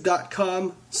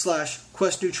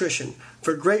youtube.com/Quest Nutrition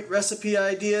for great recipe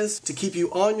ideas to keep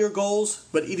you on your goals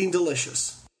but eating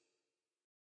delicious.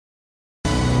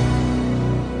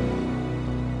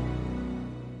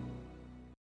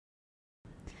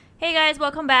 Hey guys,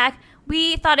 welcome back.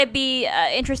 We thought it'd be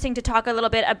interesting to talk a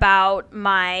little bit about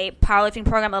my powerlifting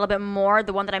program a little bit more,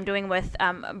 the one that I'm doing with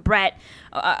Bret.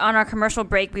 On our commercial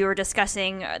break, we were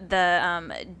discussing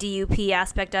the DUP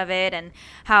aspect of it and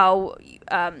how,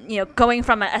 going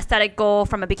from an aesthetic goal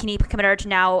from a bikini competitor to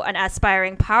now an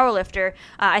aspiring powerlifter,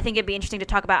 I think it'd be interesting to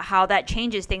talk about how that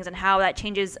changes things and how that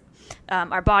changes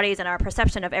our bodies and our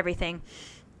perception of everything.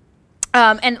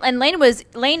 And Lane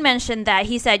mentioned that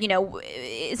he said,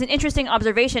 it's an interesting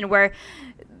observation where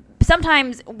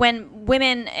sometimes when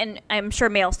women, and I'm sure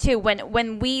males too,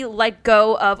 when we let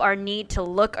go of our need to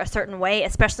look a certain way,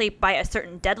 especially by a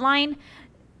certain deadline,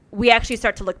 we actually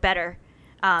start to look better.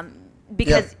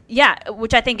 Because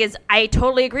which I think is, I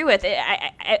totally agree with it.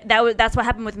 That's what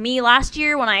happened with me last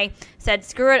year when I said,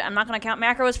 screw it, I'm not going to count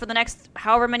macros for the next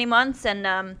however many months.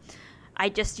 And, I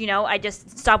just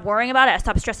stopped worrying about it. I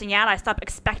stopped stressing out. I stopped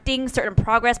expecting certain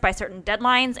progress by certain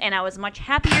deadlines, and I was much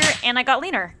happier, and I got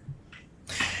leaner.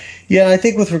 Yeah, I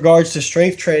think with regards to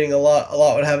strength training, a lot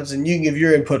what happens, and you can give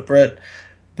your input, Brett,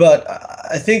 but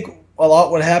I think a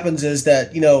lot what happens is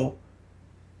that,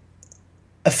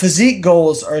 physique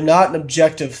goals are not an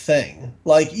objective thing.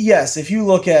 Like, yes, if you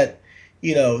look at,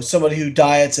 somebody who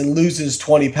diets and loses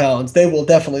 20 pounds, they will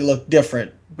definitely look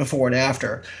different before and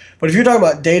after. But if you're talking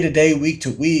about day-to-day,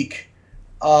 week-to-week,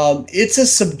 it's a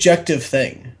subjective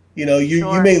thing. You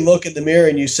may look in the mirror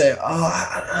and you say,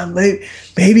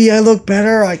 maybe I look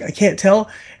better, I can't tell.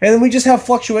 And then we just have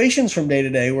fluctuations from day to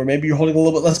day where maybe you're holding a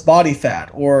little bit less body fat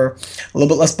or a little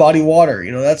bit less body water,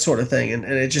 that sort of thing. And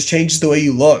it just changes the way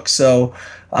you look. So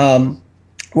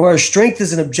whereas strength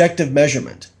is an objective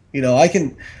measurement. I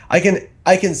can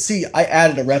see I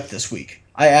added a rep this week.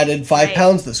 I added 5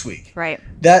 pounds this week. Right.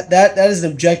 That is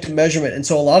an objective measurement. And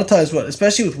so a lot of times,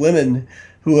 especially with women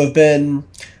who have been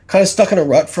kind of stuck in a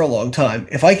rut for a long time,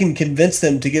 if I can convince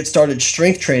them to get started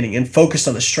strength training and focus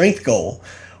on a strength goal,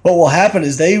 what will happen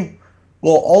is they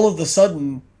will all of a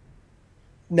sudden,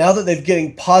 now that they're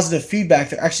getting positive feedback,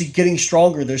 they're actually getting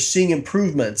stronger, they're seeing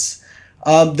improvements,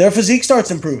 their physique starts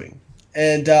improving.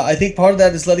 And I think part of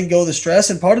that is letting go of the stress,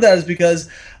 and part of that is because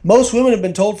most women have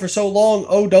been told for so long,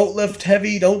 don't lift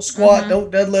heavy, don't squat,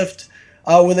 don't deadlift.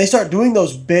 When they start doing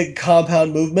those big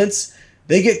compound movements,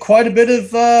 they get quite a bit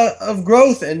of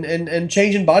growth and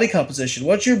change in body composition.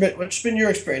 What's been your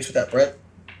experience with that, Brett?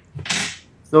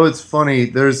 So it's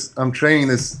funny. I'm training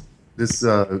this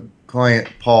client,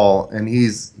 Paul, and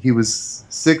he was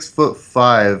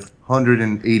 6'5",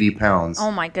 180 pounds.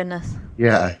 Oh my goodness.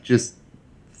 Yeah, just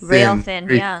real thin,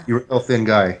 yeah. Real thin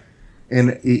guy.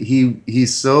 And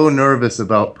he's so nervous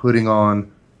about putting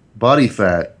on body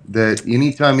fat that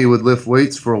anytime he would lift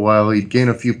weights for a while, he'd gain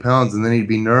a few pounds, and then he'd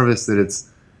be nervous that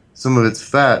some of it's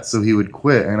fat, so he would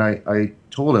quit. And I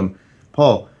told him,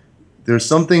 Paul, there's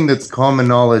something that's common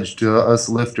knowledge to us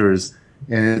lifters,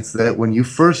 and it's that when you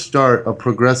first start a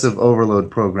progressive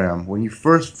overload program, when you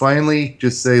first finally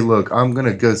just say, look, I'm going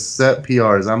to go set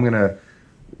PRs, I'm going to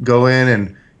go in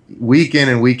and week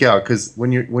out, because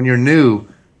when you're new,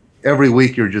 every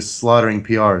week you're just slaughtering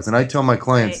PRs. And I tell my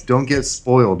clients, don't get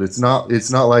spoiled. It's not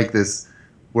like this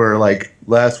where like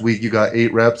last week you got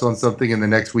 8 reps on something and the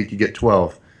next week you get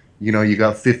 12. You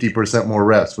got 50% more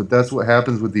reps. But that's what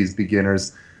happens with these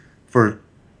beginners. For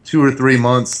 2 or 3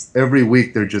 months, every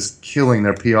week they're just killing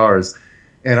their PRs.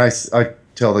 And I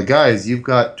tell the guys, you've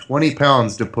got 20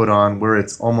 pounds to put on where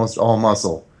it's almost all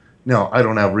muscle. No, I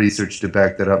don't have research to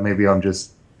back that up. Maybe I'm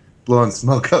just blowing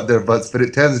smoke up their butts, but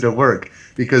it tends to work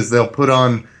because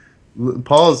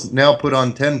Paul's now put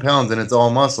on 10 pounds and it's all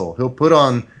muscle. He'll put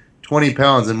on 20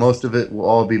 pounds and most of it will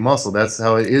all be muscle. That's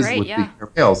how it is with beginner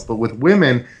males. But with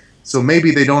women, so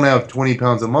maybe they don't have 20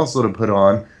 pounds of muscle to put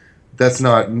on.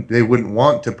 They wouldn't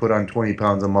want to put on 20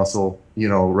 pounds of muscle,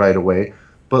 right away.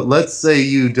 But let's say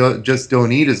you just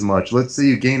don't eat as much. Let's say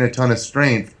you gain a ton of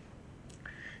strength,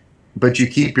 but you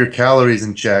keep your calories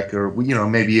in check, or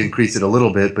maybe you increase it a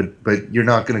little bit, but you're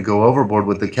not going to go overboard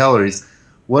with the calories.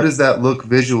 What does that look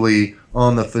visually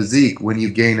on the physique when you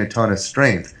gain a ton of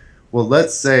strength? Well,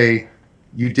 let's say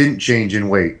you didn't change in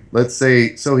weight. Let's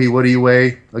say, Sohi, what do you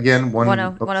weigh again?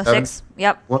 106.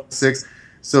 Yep. 106.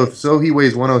 So if Sohi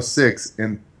weighs 106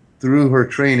 and through her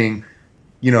training,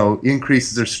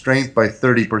 increases her strength by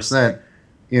 30%,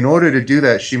 in order to do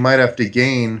that, she might have to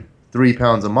gain 3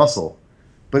 pounds of muscle.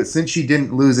 But since she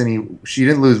didn't lose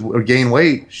or gain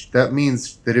weight, that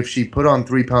means that if she put on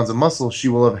 3 pounds of muscle, she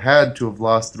will have had to have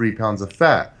lost 3 pounds of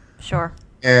fat. Sure.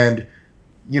 And,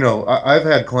 I've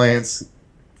had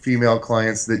female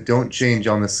clients that don't change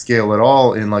on the scale at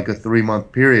all in like a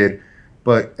 3-month period,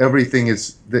 but everything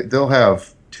they'll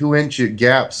have 2-inch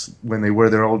gaps when they wear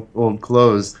their old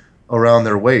clothes around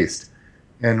their waist.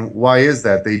 And why is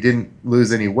that? They didn't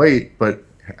lose any weight, but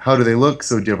how do they look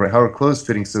so different? How are clothes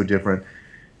fitting so different?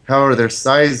 How are their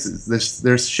sizes?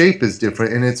 Their shape is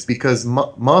different, and it's because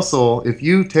muscle, if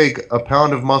you take a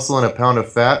pound of muscle and a pound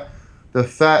of fat, the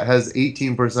fat has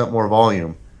 18% more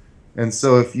volume. And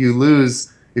so if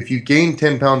you gain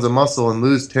 10 pounds of muscle and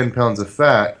lose 10 pounds of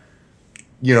fat,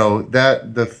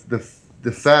 that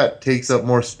the fat takes up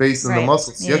more space than the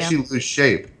muscle. So you actually lose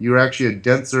shape. You're actually a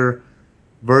denser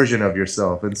version of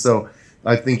yourself. And so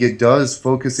I think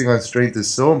focusing on strength is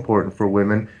so important for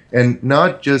women. And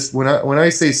not just, when I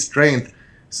say strength,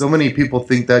 so many people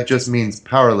think that just means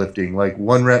powerlifting, like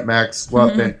 1 rep max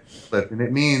squat, bench, lift. And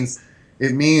it means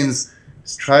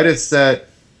try to set,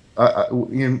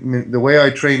 the way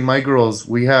I train my girls,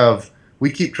 we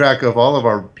keep track of all of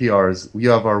our PRs. We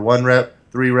have our 1 rep,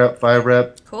 3 rep, 5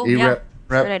 rep, cool. 8 rep.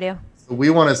 Good idea. So we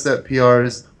want to set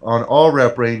PRs on all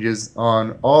rep ranges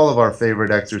on all of our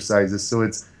favorite exercises. So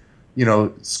it's,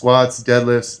 squats,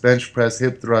 deadlifts, bench press,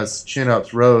 hip thrusts,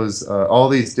 chin-ups, rows, all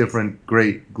these different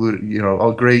great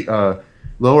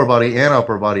lower body and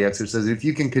upper body exercises. If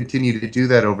you can continue to do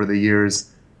that over the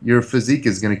years, your physique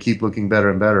is going to keep looking better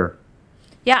and better.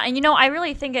 Yeah, and I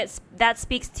really think that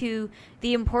speaks to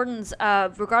the importance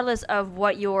of, regardless of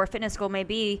what your fitness goal may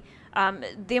be,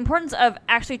 the importance of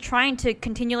actually trying to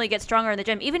continually get stronger in the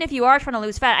gym. Even if you are trying to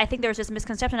lose fat, I think there's this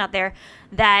misconception out there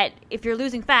that if you're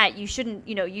losing fat, you shouldn't,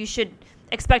 you should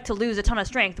expect to lose a ton of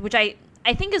strength, which I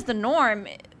think is the norm,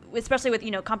 especially with,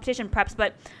 competition preps.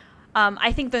 But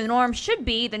I think the new norm should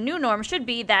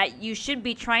be that you should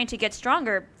be trying to get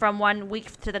stronger from 1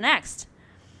 week to the next.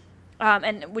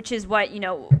 And which is what,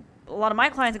 a lot of my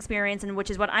clients experience, and which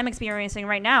is what I'm experiencing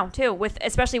right now too,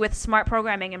 especially with smart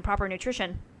programming and proper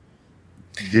nutrition.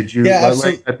 Did you? Yeah,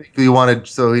 I think you wanted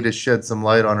Sohi to shed some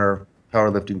light on her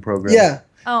powerlifting program. Yeah.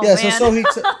 Oh, yeah. man. So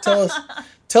Sohi,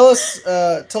 tell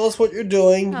us what you're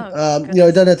doing. It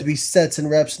doesn't have to be sets and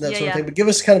reps and that sort of thing, but give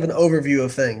us kind of an overview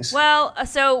of things. Well,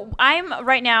 so I'm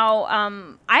right now.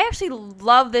 I actually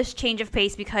love this change of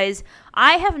pace because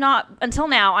I have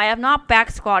not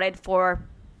back squatted for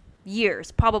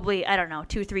years, probably,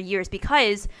 2-3 years,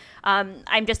 because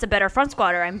I'm just a better front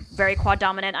squatter. I'm very quad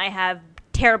dominant. I have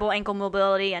terrible ankle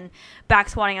mobility, and back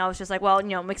squatting, I was just like, well,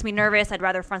 it makes me nervous. I'd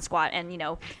rather front squat. And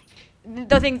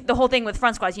the whole thing with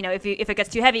front squats, if it gets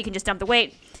too heavy, you can just dump the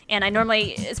weight. And I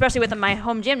normally, especially with my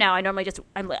home gym now,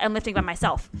 I'm lifting by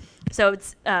myself, so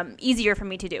it's easier for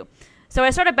me to do. So I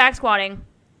started back squatting.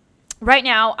 Right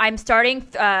now, I'm starting.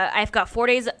 I've got 4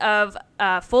 days of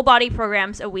full body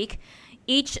programs a week.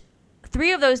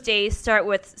 3 of those days start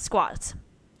with squats.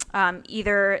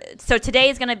 So today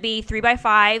is going to be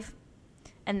 3x5.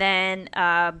 And then,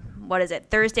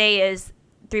 Thursday is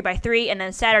 3x3, and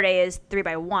then Saturday is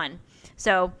 3x1.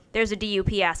 So there's a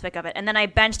DUP aspect of it. And then I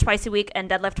bench twice a week and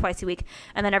deadlift twice a week.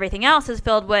 And then everything else is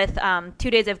filled with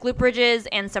 2 days of glute bridges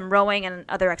and some rowing and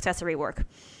other accessory work.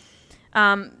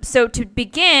 So to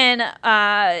begin,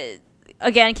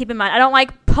 again, keep in mind, I don't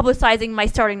like publicizing my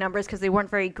starting numbers because they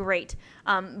weren't very great.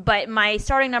 But my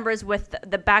starting numbers with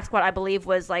the back squat, I believe,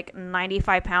 was like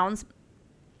 95 pounds.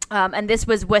 And this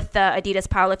was with the Adidas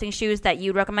powerlifting shoes that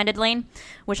you recommended, Lane,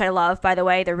 which I love, by the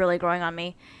way. They're really growing on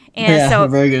me. And so,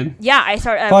 very good. Yeah, I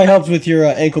started. Probably helps with your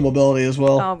ankle mobility as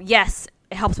well. Oh, yes,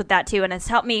 it helps with that too, and it's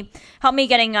helped me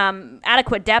getting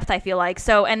adequate depth, I feel like.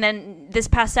 So, and then this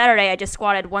past Saturday, I just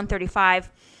squatted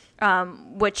 135,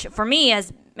 which for me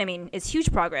is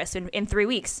huge progress in 3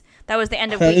 weeks. That was the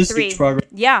end of That week is 3. huge progress.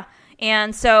 Yeah.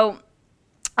 And so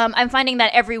I'm finding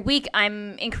that every week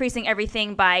I'm increasing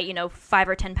everything by, 5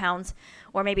 or 10 pounds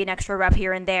or maybe an extra rep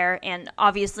here and there. And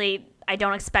obviously I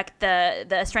don't expect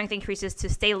the strength increases to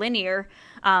stay linear.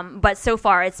 But so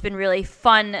far it's been really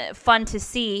fun to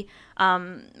see.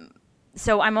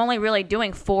 So I'm only really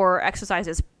doing 4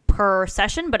 exercises per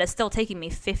session, but it's still taking me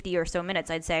 50 or so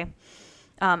minutes, I'd say.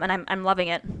 And I'm loving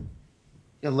it.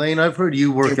 Yeah, Lane, I've heard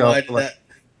you work Get mine out in for like that.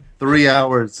 3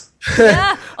 hours.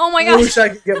 Yeah. Oh my I gosh. wish I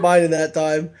could get mine in that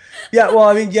time. Yeah, well,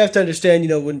 I mean, you have to understand,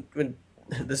 when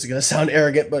this is going to sound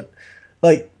arrogant, but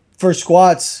like for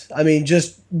squats, I mean,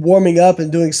 just warming up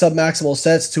and doing submaximal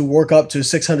sets to work up to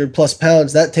 600 plus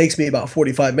pounds, that takes me about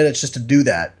 45 minutes just to do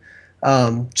that,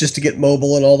 just to get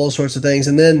mobile and all those sorts of things.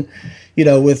 And then,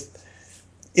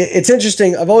 it's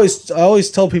interesting. I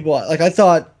always told people, like, I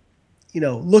thought,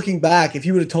 looking back, if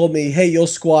you would have told me, hey, you'll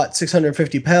squat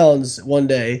 650 pounds one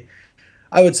day,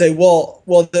 I would say, well,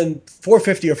 then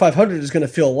 450 or 500 is going to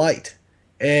feel light.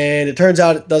 And it turns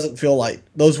out it doesn't feel light.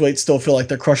 Those weights still feel like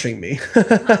they're crushing me.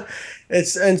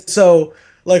 And so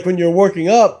like when you're working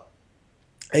up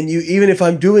and even if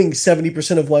I'm doing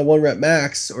 70% of my 1 rep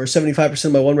max or 75%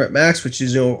 of my 1 rep max, which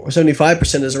is,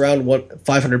 75% is around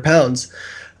 500 pounds,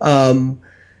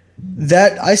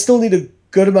 that I still need a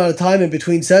good amount of time in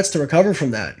between sets to recover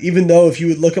from that. Even though if you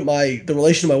would look at the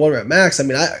relation to my 1 rep max, I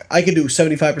mean, I could do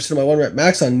 75% of my 1 rep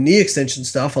max on knee extension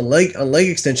stuff, on leg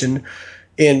extension,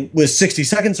 with 60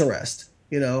 seconds of rest.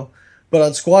 But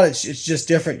on squat, it's just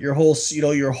different. Your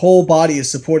whole body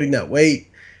is supporting that weight,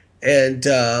 and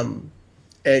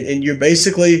you're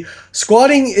basically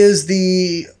squatting is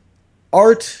the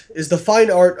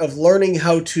fine art of learning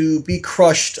how to be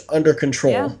crushed under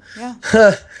control. Yeah.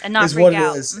 And not is freak what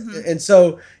out. it is. Mm-hmm. And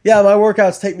so, yeah, my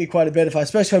workouts take me quite a bit.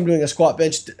 Especially if I'm doing a squat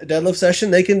bench deadlift session,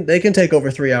 they can take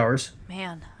over 3 hours.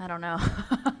 Man, I don't know.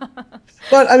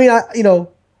 But I mean,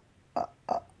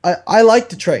 I like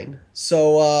to train,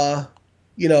 so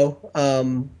it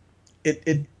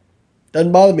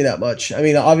doesn't bother me that much. I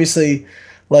mean, obviously,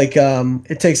 like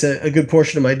it takes a good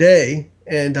portion of my day,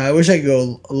 and I wish I could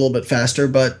go a little bit faster,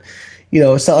 but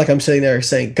it's not like I'm sitting there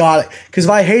saying, "God," because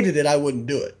if I hated it, I wouldn't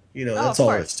do it. That's all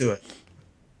there is to it.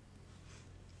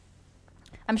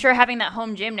 I'm sure having that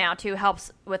home gym now too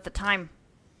helps with the time.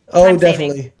 Oh,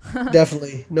 definitely,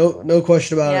 definitely, no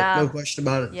question about it. No question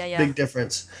about it. Yeah. Big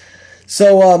difference.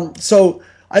 So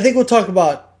I think we'll talk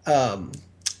about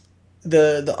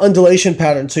the undulation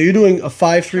pattern. So you're doing a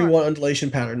 5-3-1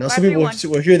 undulation pattern. Now some people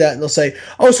will hear that and they'll say,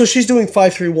 "Oh, so she's doing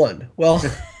 5-3-1." Well,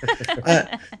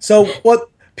 so what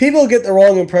people get the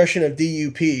wrong impression of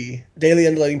DUP, daily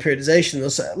undulating periodization. They'll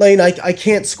say, "Lane, I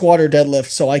can't squat or deadlift,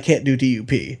 so I can't do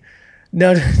DUP."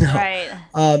 No. Right.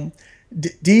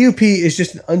 DUP is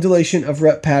just an undulation of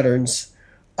rep patterns.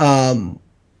 For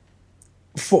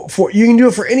you can do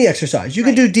it for any exercise. You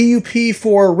can do DUP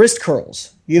for wrist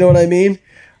curls. You know what I mean?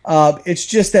 It's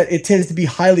just that it tends to be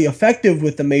highly effective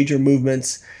with the major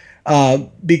movements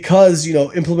because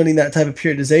implementing that type of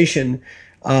periodization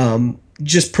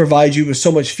just provides you with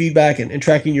so much feedback and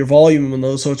tracking your volume and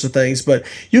those sorts of things. But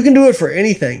you can do it for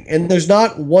anything, and there's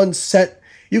not one set.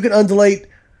 You can undulate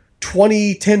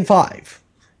 20-10-5,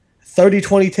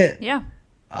 30-20-10. Yeah.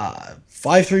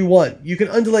 5-3-1. You can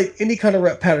undulate any kind of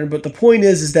rep pattern, but the point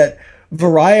is that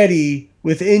variety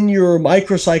within your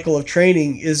microcycle of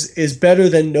training is better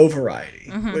than no variety.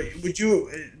 Mm-hmm. Would you?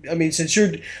 I mean,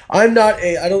 I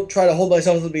don't try to hold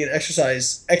myself to be an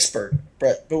exercise expert,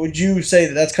 Brett, but would you say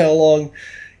that that's kind of along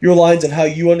your lines of how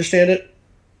you understand it?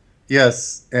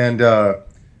 Yes, and I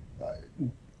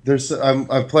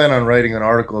plan on writing an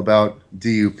article about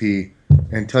DUP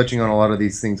and touching on a lot of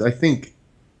these things. I think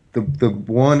the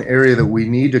one area that we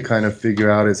need to kind of figure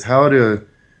out is how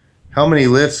many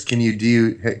lifts can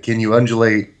you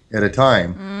undulate at a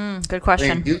time? Good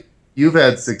question. I mean, you've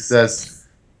had success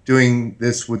doing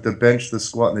this with the bench, the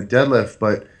squat, and the deadlift,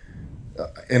 but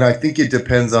and I think it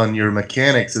depends on your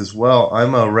mechanics as well.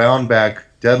 I'm a round back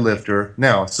deadlifter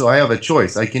now, so I have a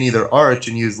choice. I can either arch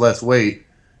and use less weight,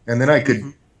 and then I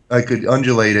could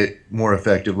undulate it more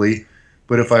effectively.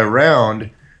 But if I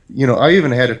round, I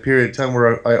even had a period of time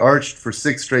where I arched for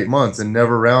 6 straight months and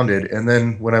never rounded. And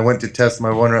then when I went to test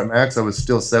my 1 rep max, I was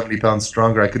still 70 pounds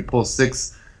stronger. I could pull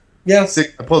I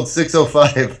pulled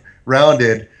 605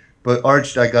 rounded, but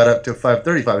arched I got up to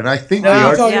 535. And I think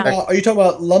are you talking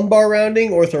about lumbar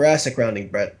rounding or thoracic rounding,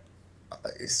 Brett?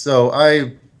 So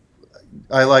I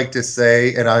like to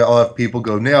say, and I'll have people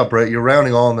go, "Now, Brett, you're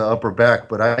rounding all in the upper back,"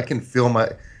 but I can feel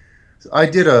I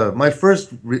did my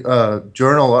first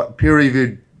journal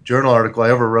peer-reviewed journal article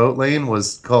I ever wrote, Lane,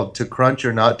 was called "To Crunch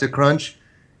or Not to Crunch."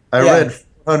 I Yeah. read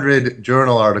 400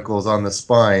 journal articles on the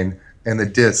spine and the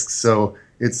discs, so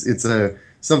it's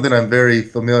something I'm very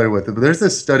familiar with. But there's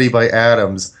this study by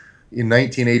Adams in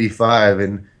 1985,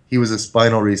 and he was a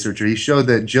spinal researcher. He showed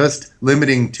that just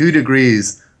limiting 2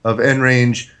 degrees of end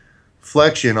range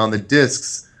flexion on the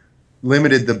discs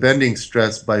limited the bending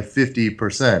stress by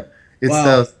 50%. It's Wow.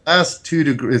 those last 2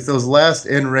 degrees, it's those last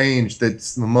end range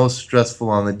that's the most stressful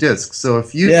on the disc. So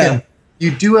if you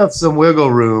you do have some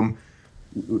wiggle room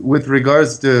with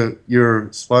regards to your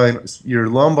spine, your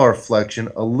lumbar flexion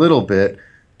a little bit.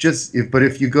 But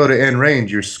if you go to end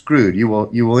range, you're screwed. You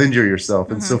will injure yourself.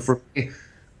 And so for me,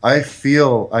 I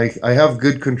feel I have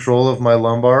good control of my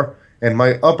lumbar, and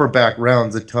my upper back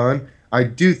rounds a ton. I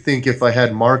do think if I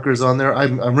had markers on there,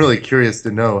 I'm really curious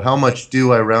to know how much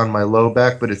do I round my low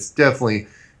back, but it's definitely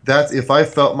that's if I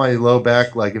felt my low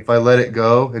back, like if I let it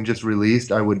go and just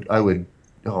released, I would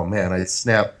oh man, I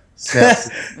snap.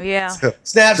 Yeah.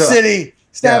 Snap City,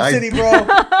 bro.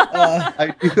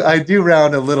 I do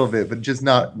round a little bit, but just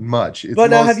not much.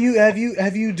 But now, have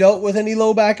you dealt with any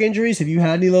low back injuries? Have you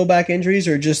had any low back injuries,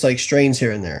 or just like strains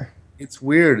here and there? It's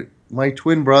weird. My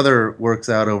twin brother works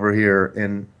out over here,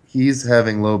 and he's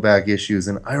having low back issues.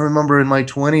 And I remember in my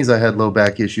 20s I had low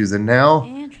back issues, and now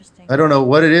I don't know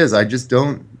what it is. I just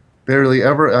don't barely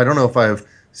ever. I don't know if I have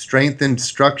strengthened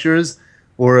structures,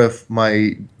 or if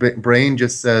my brain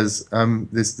just says,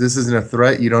 this isn't a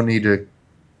threat, you don't need to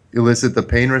elicit the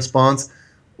pain response,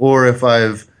 or if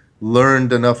I've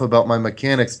learned enough about my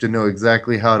mechanics to know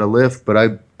exactly how to lift, but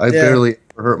I barely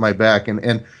hurt my back.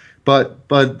 But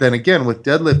then again, with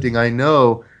deadlifting, I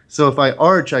know, so if I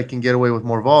arch, I can get away with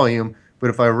more volume,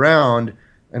 but if I round,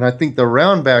 and I think the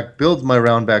round back builds my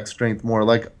round back strength more.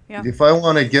 Like if I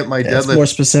want to get my deadlift more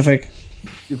specific,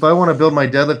 if I want to build my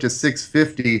deadlift to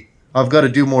 650, I've got to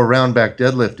do more round back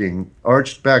deadlifting.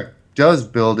 Arched back does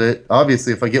build it.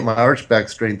 Obviously, if I get my arched back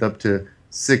strength up to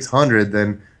 600,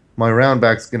 then my round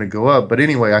back's going to go up. But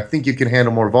anyway, I think you can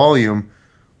handle more volume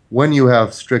when you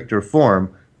have stricter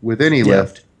form with any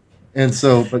lift. And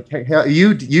so, but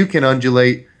you can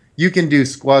undulate. You can do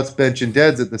squats, bench, and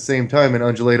deads at the same time and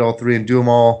undulate all three and do them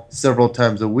all several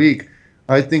times a week.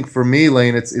 I think for me,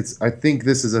 Lane, I think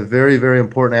this is a very, very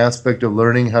important aspect of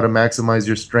learning how to maximize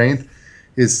your strength,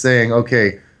 is saying,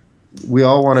 okay, we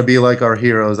all want to be like our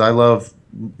heroes. I love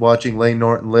watching Lane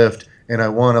Norton lift, and I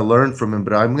want to learn from him,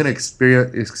 but I'm going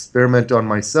to experiment on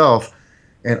myself,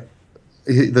 and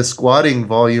the squatting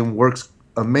volume works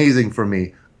amazing for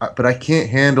me, but I can't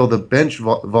handle the bench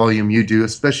volume you do,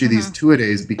 especially these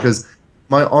two-a-days, because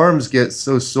my arms get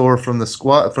so sore from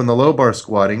the low bar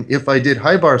squatting. If I did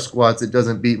high bar squats, it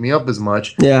doesn't beat me up as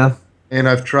much. Yeah. And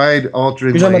I've tried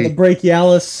altering. You're talking about the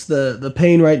brachialis, the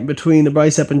pain right in between the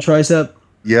bicep and tricep.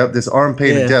 Yep, this arm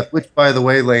pain of death. Which, by the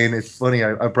way, Lane, it's funny.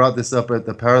 I brought this up at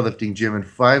the powerlifting gym, and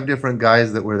 5 different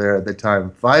guys that were there at the time,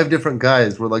 5 different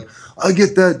guys were like, "I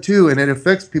get that too," and it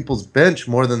affects people's bench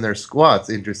more than their squats.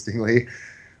 Interestingly,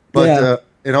 but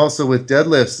and also with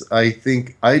deadlifts, I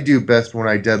think I do best when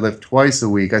I deadlift twice a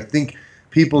week. I think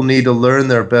people need to learn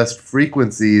their best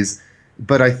frequencies.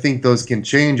 But I think those can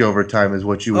change over time, is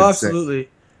what you would say. Absolutely.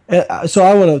 So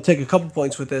I want to take a couple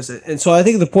points with this. And so I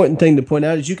think the important thing to point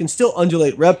out is you can still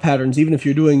undulate rep patterns even if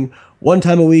you're doing 1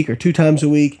 time a week or 2 times a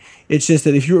week. It's just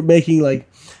that if you were making like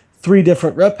 3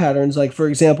 different rep patterns, like for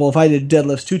example, if I did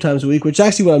deadlifts 2 times a week, which is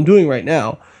actually what I'm doing right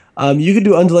now, you could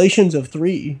do undulations of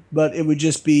 3, but it would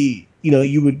just be,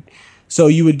 you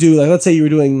would do, like, let's say you were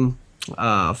doing,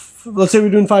 let's say we're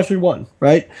doing 5-3-1,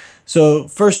 right? So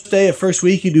first day of first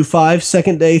week, you do 5,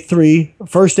 second day, 3,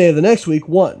 first day of the next week,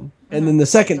 1. And then the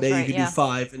second day you could do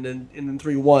 5 and then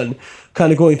 3, 1,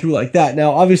 kind of going through like that.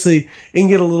 Now, obviously, it can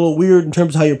get a little weird in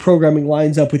terms of how your programming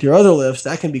lines up with your other lifts.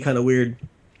 That can be kind of weird.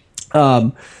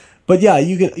 But yeah,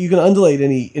 you can undulate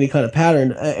any kind of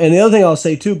pattern. And the other thing I'll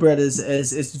say too, Brett, is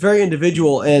it's very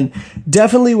individual. And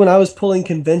definitely when I was pulling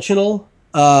conventional,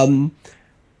 I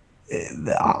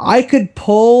could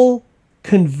pull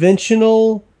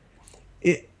conventional.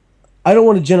 I don't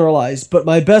want to generalize, but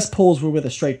my best pulls were with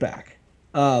a straight back,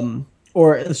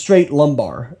 or a straight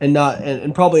lumbar,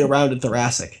 and probably a rounded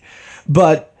thoracic.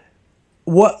 But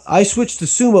what I switched to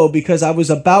sumo because I was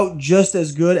about just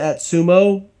as good at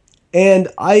sumo, and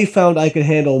I found I could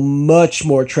handle much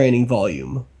more training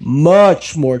volume.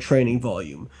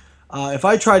 If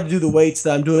I tried to do the weights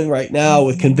that I'm doing right now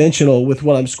with conventional, with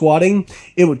what I'm squatting,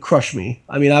 it would crush me.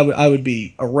 I mean, I would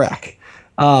be a wreck.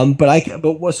 So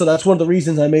that's one of the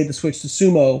reasons I made the switch to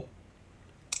sumo.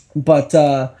 But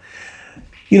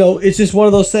it's just one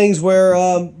of those things where,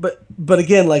 but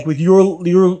again, like with your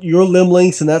limb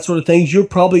lengths and that sort of things,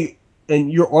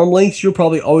 and your arm lengths, you're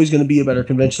probably always going to be a better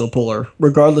conventional puller,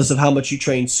 regardless of how much you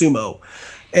train sumo.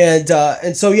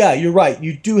 And so, yeah, you're right.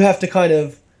 You do have to kind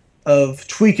of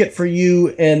tweak it for you.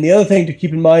 And the other thing to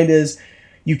keep in mind is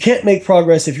you can't make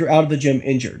progress if you're out of the gym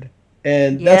injured.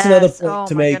 And that's another point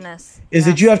to make is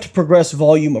that you have to progress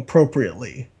volume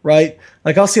appropriately, right?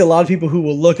 Like I'll see a lot of people who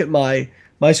will look at my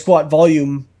squat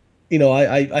volume.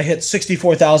 I hit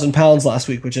 64,000 pounds last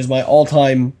week, which is my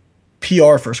all-time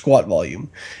PR for squat volume.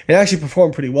 It actually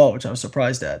performed pretty well, which I was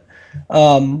surprised at.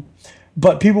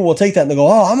 But people will take that and they go,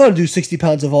 oh, I'm going to do 60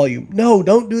 pounds of volume. No,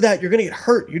 don't do that. You're going to get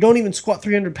hurt. You don't even squat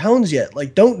 300 pounds yet.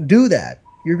 Like, don't do that.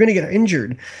 You're going to get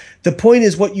injured. The point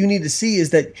is what you need to see is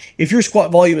that if your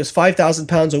squat volume is 5,000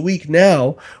 pounds a week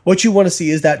now, what you want to see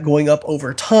is that going up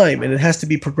over time, and it has to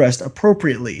be progressed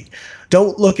appropriately.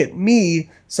 Don't look at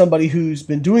me, somebody who's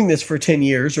been doing this for 10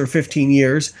 years or 15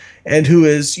 years and who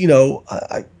is,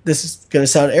 this is going to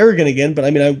sound arrogant again, but I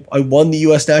mean, I won the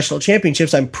U.S. National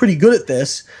Championships. I'm pretty good at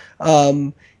this.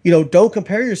 Don't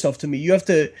compare yourself to me.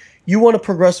 You want to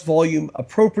progress volume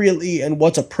appropriately and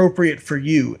what's appropriate for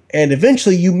you. And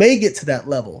eventually you may get to that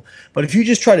level. But if you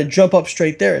just try to jump up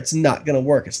straight there, it's not going to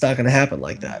work. It's not going to happen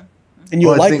like that. And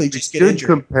you'll likely just get injured. We should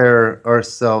compare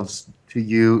ourselves to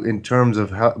you in terms of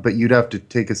how, but you'd have to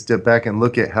take a step back and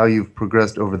look at how you've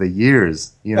progressed over the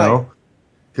years, know?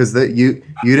 Because you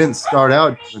didn't start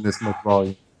out doing this much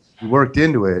volume. You worked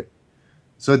into it.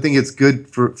 So I think it's good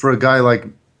for a guy like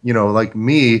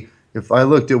me. If I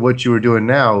looked at what you were doing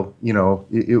now,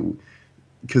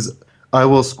 because I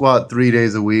will squat 3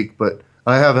 days a week, but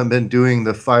I haven't been doing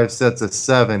the 5 sets of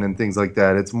 7 and things like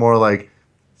that. It's more like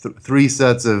 3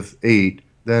 sets of 8,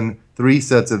 then 3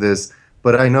 sets of this.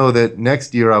 But I know that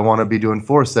next year I want to be doing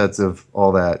 4 sets of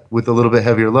all that with a little bit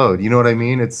heavier load. You know what I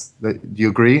mean? Do you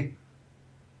agree?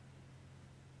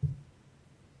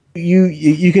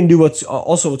 You can do what's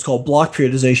called block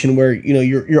periodization, where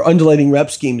you're undulating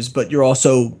rep schemes, but you're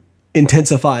also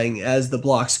intensifying as the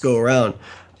blocks go around.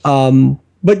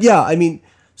 But yeah, I mean,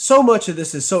 so much of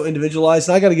this is so individualized,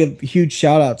 and I got to give huge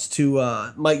shout outs to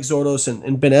Mike Zordos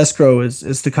and Ben Escrow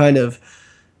as to kind of,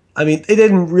 I mean, they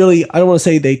didn't really, I don't want to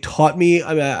say they taught me.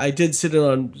 I mean, I did sit in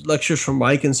on lectures from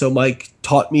Mike, and so Mike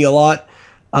taught me a lot.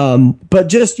 But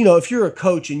just, if you're a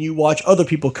coach and you watch other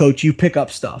people coach, you pick up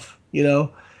stuff,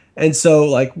 And so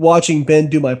like watching Ben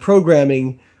do my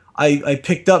programming, I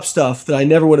picked up stuff that I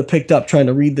never would have picked up trying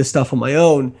to read this stuff on my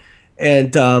own.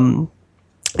 And,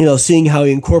 seeing how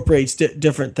he incorporates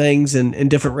different things and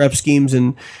different rep schemes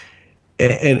and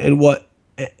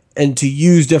to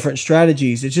use different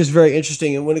strategies. It's just very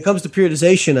interesting. And when it comes to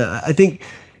periodization, I think,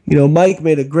 Mike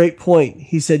made a great point.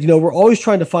 He said, we're always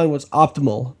trying to find what's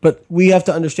optimal, but we have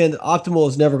to understand that optimal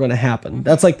is never going to happen.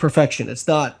 That's like perfection. It's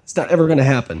not ever going to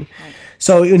happen. Right.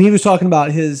 So when he was talking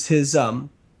about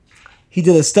he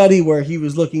did a study where he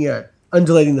was looking at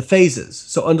undulating the phases.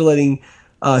 So undulating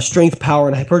strength, power,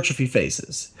 and hypertrophy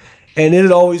phases. And it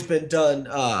had always been done,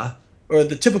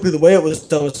 typically the way it was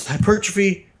done was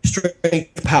hypertrophy,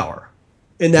 strength, power,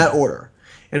 in that order.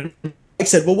 And Mike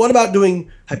said, well, what about doing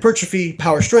hypertrophy,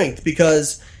 power, strength?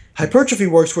 Because hypertrophy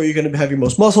works where you're going to have your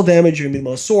most muscle damage, you're going to be the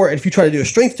most sore, and if you try to do a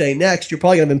strength day next, you're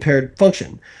probably going to have impaired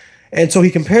function. And so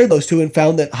he compared those two and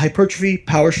found that hypertrophy,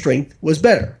 power, strength was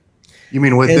better. You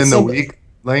mean within the week,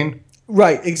 Lane?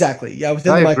 Right, exactly. Yeah,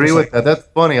 within the I agree with that. That's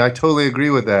funny. I totally agree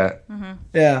with that. Mm-hmm.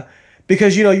 Yeah,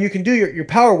 because you can do your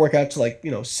power workouts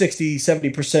to 60,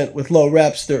 70% with low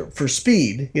reps for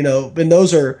speed. And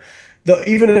those are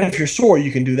even if you're sore,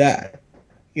 you can do that.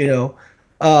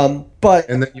 But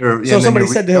and then somebody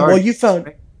said to him, "Well, you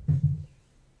found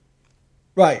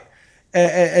right."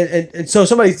 And so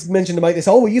somebody mentioned to Mike, they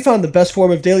said, "Oh, well, you found the best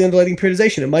form of daily undulating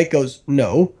periodization." And Mike goes,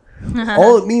 "No."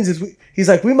 All it means is he's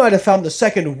like, we might have found the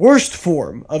second worst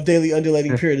form of daily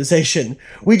undulating periodization.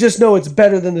 We just know it's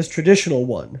better than this traditional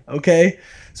one. Okay.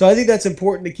 So I think that's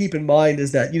important to keep in mind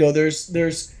is that,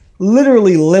 there's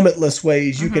literally limitless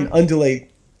ways you can undulate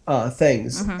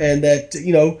things. And that,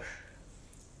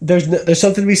 there's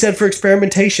something to be said for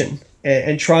experimentation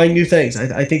and trying new things.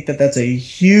 I think that's a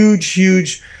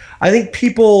huge, I think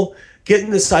people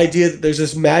getting this idea that there's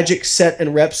this magic set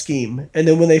and rep scheme, and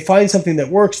then when they find something that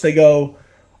works, they go,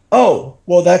 oh,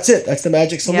 well, that's it. That's the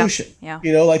magic solution. Yeah.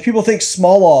 Like people think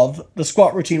Smolov, the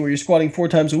squat routine where you're squatting 4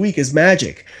 times a week, is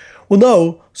magic. Well,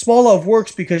 no, Smolov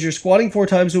works because you're squatting 4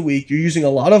 times a week, you're using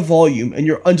a lot of volume, and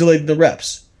you're undulating the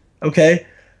reps, okay?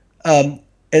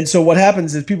 And so what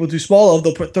happens is people do Smolov,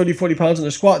 they'll put 30, 40 pounds on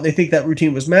their squat, and they think that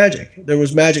routine was magic. There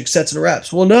was magic sets and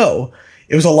reps. Well, no.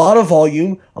 It was a lot of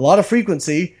volume, a lot of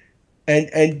frequency,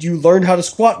 and you learn how to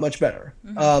squat much better.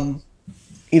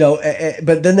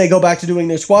 But then they go back to doing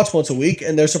their squats once a week,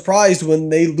 and they're surprised when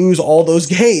they lose all those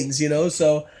gains.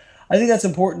 So I think that's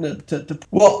important to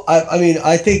well,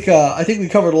 I think we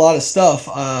covered a lot of stuff.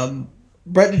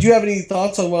 Bret, did you have any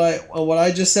thoughts on what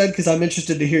I just said? Because I'm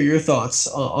interested to hear your thoughts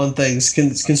on things,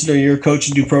 considering you're a coach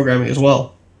and do programming as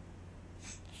well.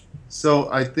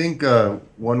 So I think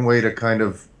one way to kind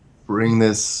of bring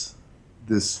this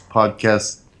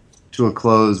podcast to a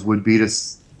close would be to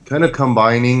kind of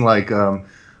combining, like,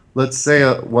 let's say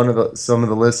some of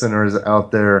the listeners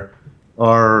out there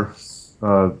are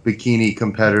bikini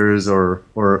competitors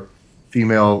or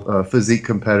female physique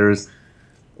competitors,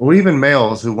 or even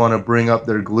males who want to bring up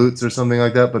their glutes or something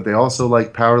like that, but they also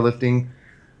like powerlifting.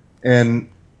 And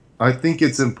I think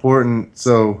it's important.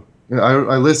 So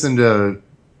I listened to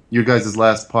your guys'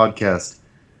 last podcast,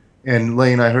 and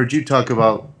Lane, I heard you talk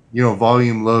about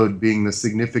volume load being the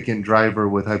significant driver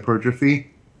with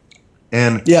hypertrophy.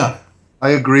 And yeah, I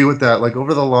agree with that. Like,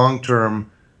 over the long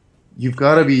term, you've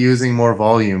got to be using more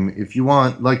volume. If you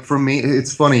want, like, for me,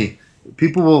 it's funny.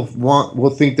 People will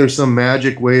think there's some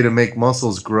magic way to make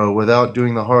muscles grow without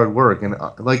doing the hard work. And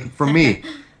like, for me,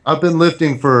 I've been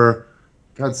lifting for,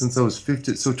 God, since I was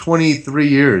 15, so 23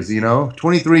 years,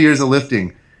 23 years of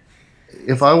lifting.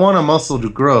 If I want a muscle to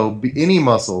grow, any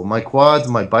muscle, my quads,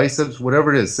 my biceps,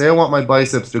 whatever it is, say I want my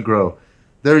biceps to grow,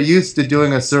 they're used to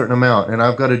doing a certain amount, and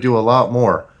I've got to do a lot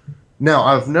more. Now,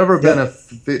 I've never been a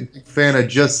fan of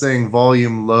just saying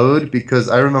volume load, because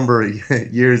I remember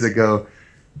years ago,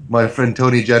 my friend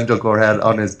Tony Gentlecore had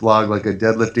on his blog like a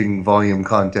deadlifting volume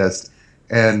contest,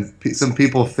 and some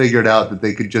people figured out that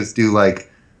they could just do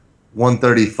like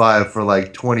 135 for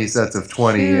like 20 sets of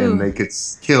 20, and they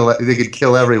could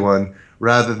kill everyone,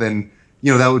 rather than,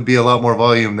 that would be a lot more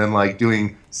volume than like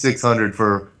doing 600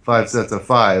 for 5 sets of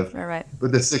 5. Right.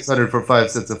 But the 600 for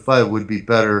 5 sets of 5 would be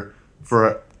better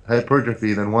for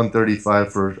hypertrophy than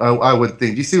 135 for, I would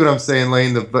think. Do you see what I'm saying,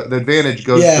 Lane? The advantage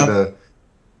goes to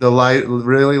the light,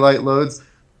 really light loads,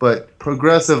 but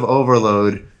progressive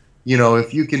overload,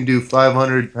 if you can do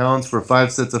 500 pounds for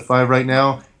 5 sets of 5 right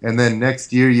now, and then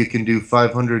next year you can do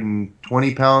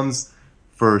 520 pounds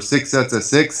for 6 sets of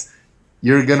 6,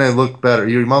 you're going to look better.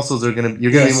 Your muscles you're going to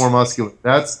be more muscular.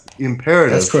 That's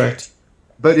imperative. That's correct.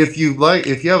 But if you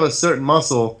have a certain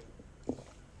muscle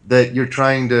that you're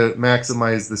trying to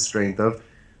maximize the strength of,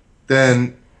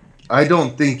 then I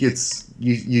don't think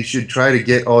you should try to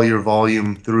get all your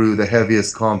volume through the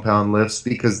heaviest compound lifts,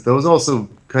 because those also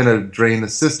kind of drain the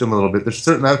system a little bit. There's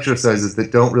certain exercises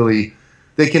that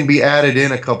they can be added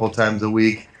in a couple times a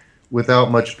week without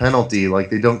much penalty.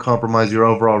 Like, they don't compromise your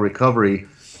overall recovery.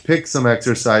 Pick some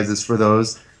exercises for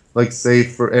those. Like, say,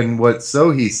 and what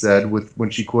Sohi said when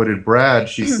she quoted Brad,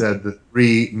 she said the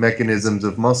 3 mechanisms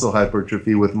of muscle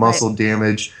hypertrophy with muscle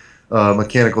damage,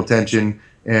 mechanical tension,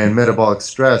 and metabolic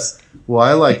stress. Well,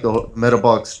 I like the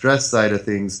metabolic stress side of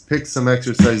things. Pick some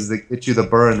exercises that get you the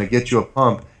burn, that get you a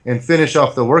pump, and finish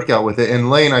off the workout with it. And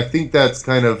Lane, I think that's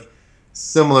kind of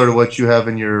similar to what you have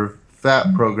in your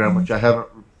fat program, which I've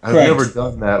never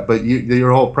done that. But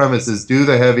your whole premise is do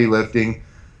the heavy lifting,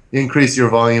 increase your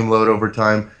volume load over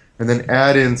time, and then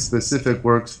add in specific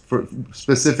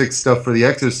specific stuff for the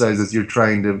exercises you're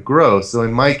trying to grow. So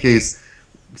in my case,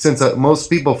 since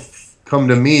most people come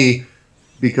to me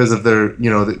because of their,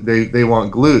 they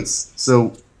want glutes.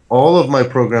 So all of my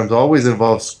programs always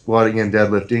involve squatting and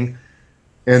deadlifting.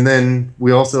 And then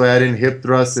we also add in hip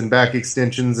thrusts and back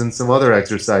extensions and some other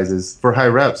exercises for high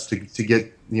reps to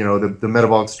get, the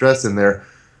metabolic stress in there,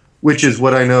 which is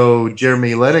what I know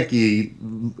Jeremy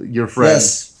Lenecke, your friend,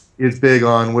 is big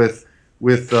on with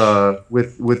the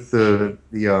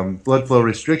blood flow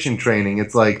restriction training.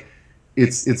 It's like,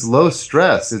 it's low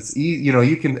stress. It's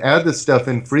you can add this stuff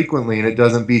in frequently and it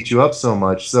doesn't beat you up so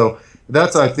much. So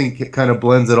that's, I think, it kind of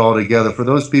blends it all together for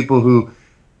those people who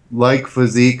like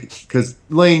physique. Because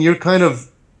Lane, you're kind of,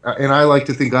 and I like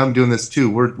to think I'm doing this too.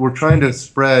 We're trying to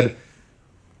spread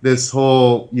this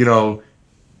whole,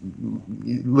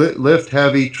 lift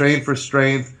heavy, train for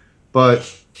strength,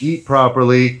 but eat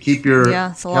properly, keep your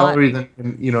calories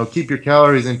keep your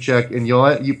calories in check, and you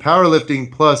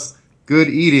powerlifting plus good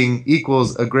eating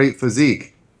equals a great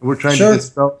physique. We're trying to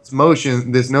dispel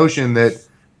this notion that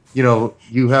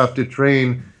you have to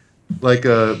train like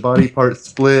a body part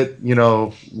split,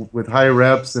 with high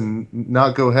reps and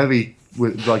not go heavy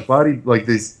with like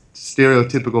this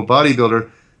stereotypical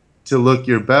bodybuilder to look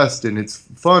your best. And it's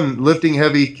fun. Lifting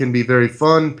heavy can be very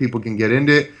fun. People can get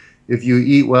into it. If you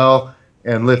eat well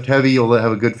and lift heavy, you'll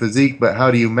have a good physique. But how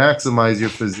do you maximize your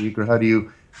physique, or how do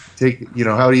you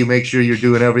how do you make sure you're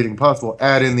doing everything possible?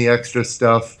 Add in the extra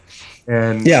stuff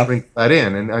and bring that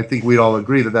in. And I think we'd all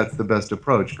agree that that's the best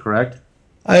approach, correct?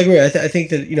 I agree. I think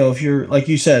that, if you're, like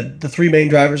you said, the three main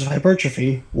drivers of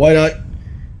hypertrophy, why not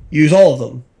use all of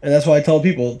them? And that's why I tell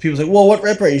people say, well, what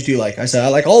rep range do you like? I said, I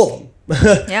like all of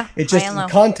them. Yeah. It's just in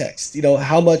context,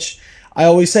 how much. I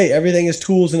always say everything is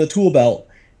tools in a tool belt.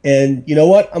 And you know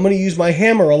what? I'm going to use my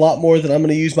hammer a lot more than I'm going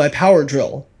to use my power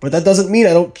drill. But that doesn't mean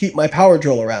I don't keep my power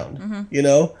drill around. Mm-hmm.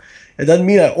 It doesn't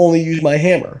mean I only use my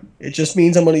hammer. It just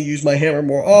means I'm going to use my hammer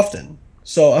more often.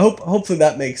 So hopefully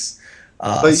that makes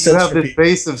but sense. You have this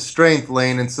base of strength,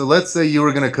 Lane. And so let's say you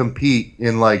were going to compete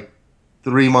in like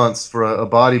 3 months for a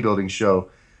bodybuilding show.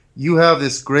 You have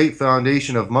this great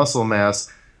foundation of muscle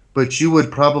mass, but you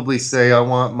would probably say, I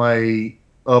want my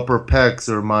upper pecs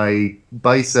or my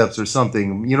biceps or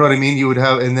something. You know what I mean? You would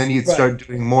have, and then you'd start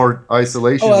doing more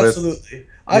isolation. Oh, absolutely.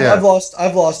 I've lost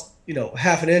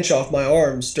half an inch off my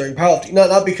arms during powerlifting.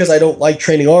 Not because I don't like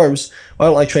training arms. I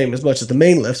don't like training as much as the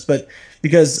main lifts, but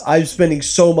because I'm spending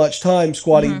so much time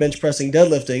squatting, bench pressing,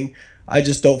 deadlifting, I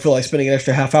just don't feel like spending an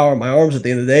extra half hour on my arms at the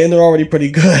end of the day, and they're already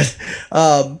pretty good.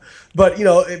 But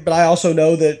I also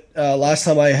know that last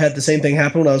time I had the same thing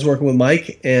happen when I was working with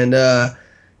Mike, and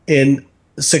in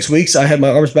 6 weeks I had my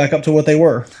arms back up to what they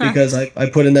were because I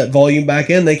put in that volume back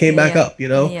in, they came back up,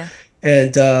 Yeah.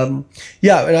 And and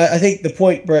I think the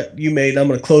point, Brett, you made, and I'm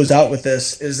going to close out with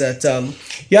this, is that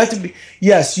you have to be,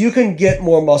 yes, you can get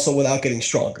more muscle without getting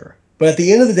stronger. But at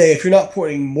the end of the day, if you're not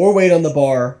putting more weight on the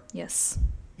bar,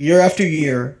 year after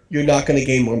year, you're not going to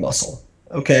gain more muscle.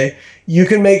 Okay, you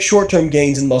can make short-term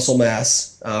gains in muscle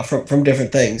mass from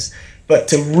different things, but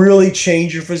to really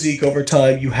change your physique over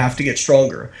time, you have to get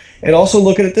stronger. And also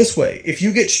look at it this way: if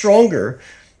you get stronger,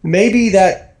 maybe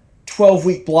that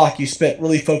 12-week block you spent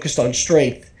really focused on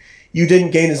strength, you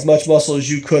didn't gain as much muscle as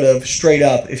you could have straight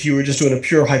up if you were just doing a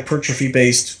pure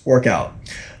hypertrophy-based workout.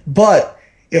 But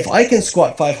if I can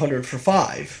squat 500 for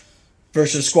 5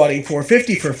 versus squatting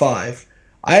 450 for 5,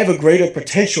 I have a greater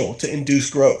potential to induce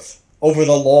growth over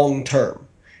the long term.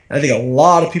 And I think a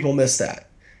lot of people miss that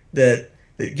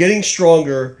getting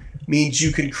stronger means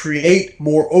you can create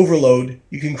more overload,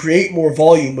 you can create more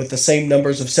volume with the same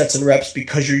numbers of sets and reps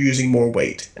because you're using more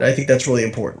weight. And I think that's really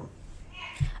important.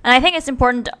 And I think it's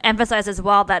important to emphasize as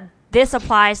well that this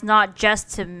applies not just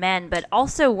to men, but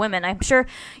also women. I'm sure,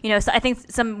 so I think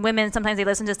some women, sometimes they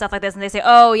listen to stuff like this and they say,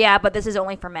 oh yeah, but this is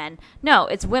only for men. No,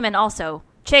 it's women also.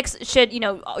 Chicks should, you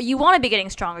want to be getting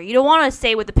stronger. You don't want to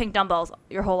stay with the pink dumbbells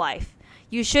your whole life.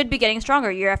 You should be getting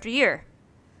stronger year after year.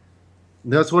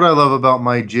 That's what I love about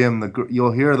my gym.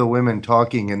 You'll hear the women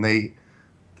talking, and I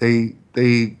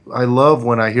love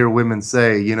when I hear women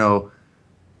say,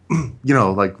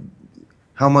 like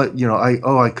how much,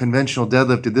 I conventional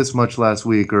deadlifted this much last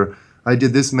week, or I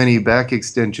did this many back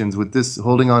extensions with this,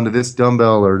 holding on to this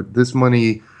dumbbell, or this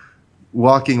many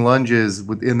walking lunges,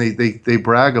 and they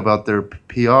brag about their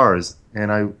PRs,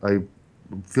 and I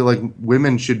feel like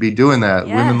women should be doing that.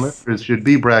 Yes. Women lifters should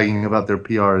be bragging about their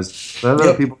PRs. Let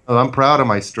other people know I'm proud of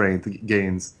my strength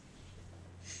gains.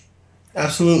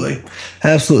 Absolutely.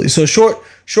 So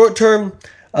short term,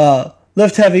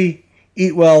 lift heavy,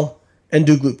 eat well, and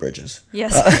do glute bridges.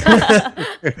 Yes.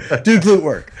 Do glute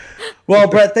work. Well,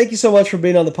 Brett, thank you so much for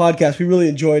being on the podcast. We really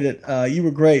enjoyed it. You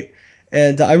were great.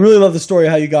 And I really love the story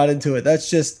how you got into it. That's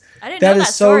just, that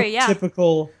is so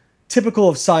typical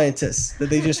of scientists, that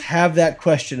they just have that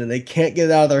question and they can't get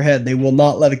it out of their head. They will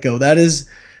not let it go. That is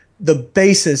the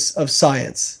basis of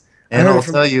science. And I'll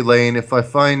tell you, Lane, if I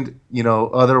find,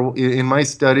 in my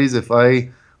studies, if I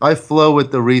flow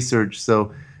with the research.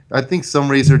 So I think some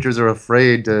researchers are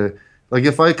afraid to, like,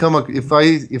 if I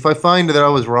find that I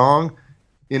was wrong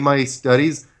in my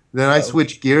studies, then I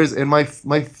switch gears, and my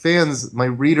fans, my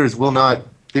readers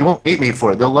they won't hate me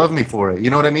for it. They'll love me for it. You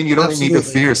know what I mean? You don't need to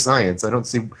fear science. I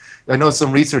know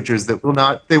some researchers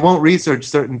that they won't research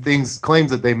certain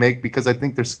claims that they make because I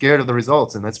think they're scared of the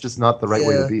results, and that's just not the right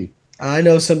way to be. I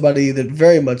know somebody that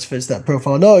very much fits that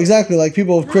profile. No, exactly. Like,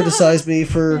 people have criticized me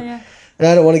for, and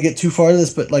I don't want to get too far into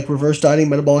this, but like reverse dieting,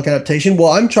 metabolic adaptation.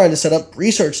 Well, I'm trying to set up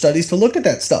research studies to look at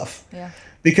that stuff. Yeah.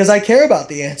 Because I care about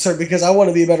the answer, because I want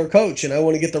to be a better coach and I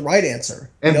want to get the right answer.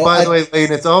 And by the way,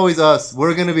 Lane, it's always us.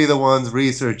 We're going to be the ones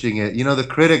researching it. The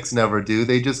critics never do.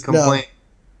 They just complain.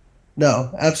 No,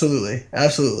 absolutely.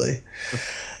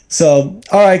 So,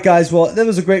 all right, guys. Well, that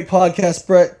was a great podcast,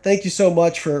 Brett. Thank you so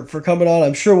much for coming on.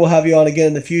 I'm sure we'll have you on again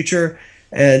in the future.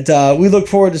 And we look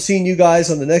forward to seeing you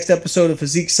guys on the next episode of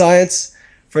Physique Science.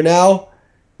 For now,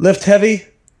 lift heavy,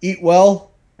 eat well,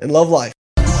 and love life.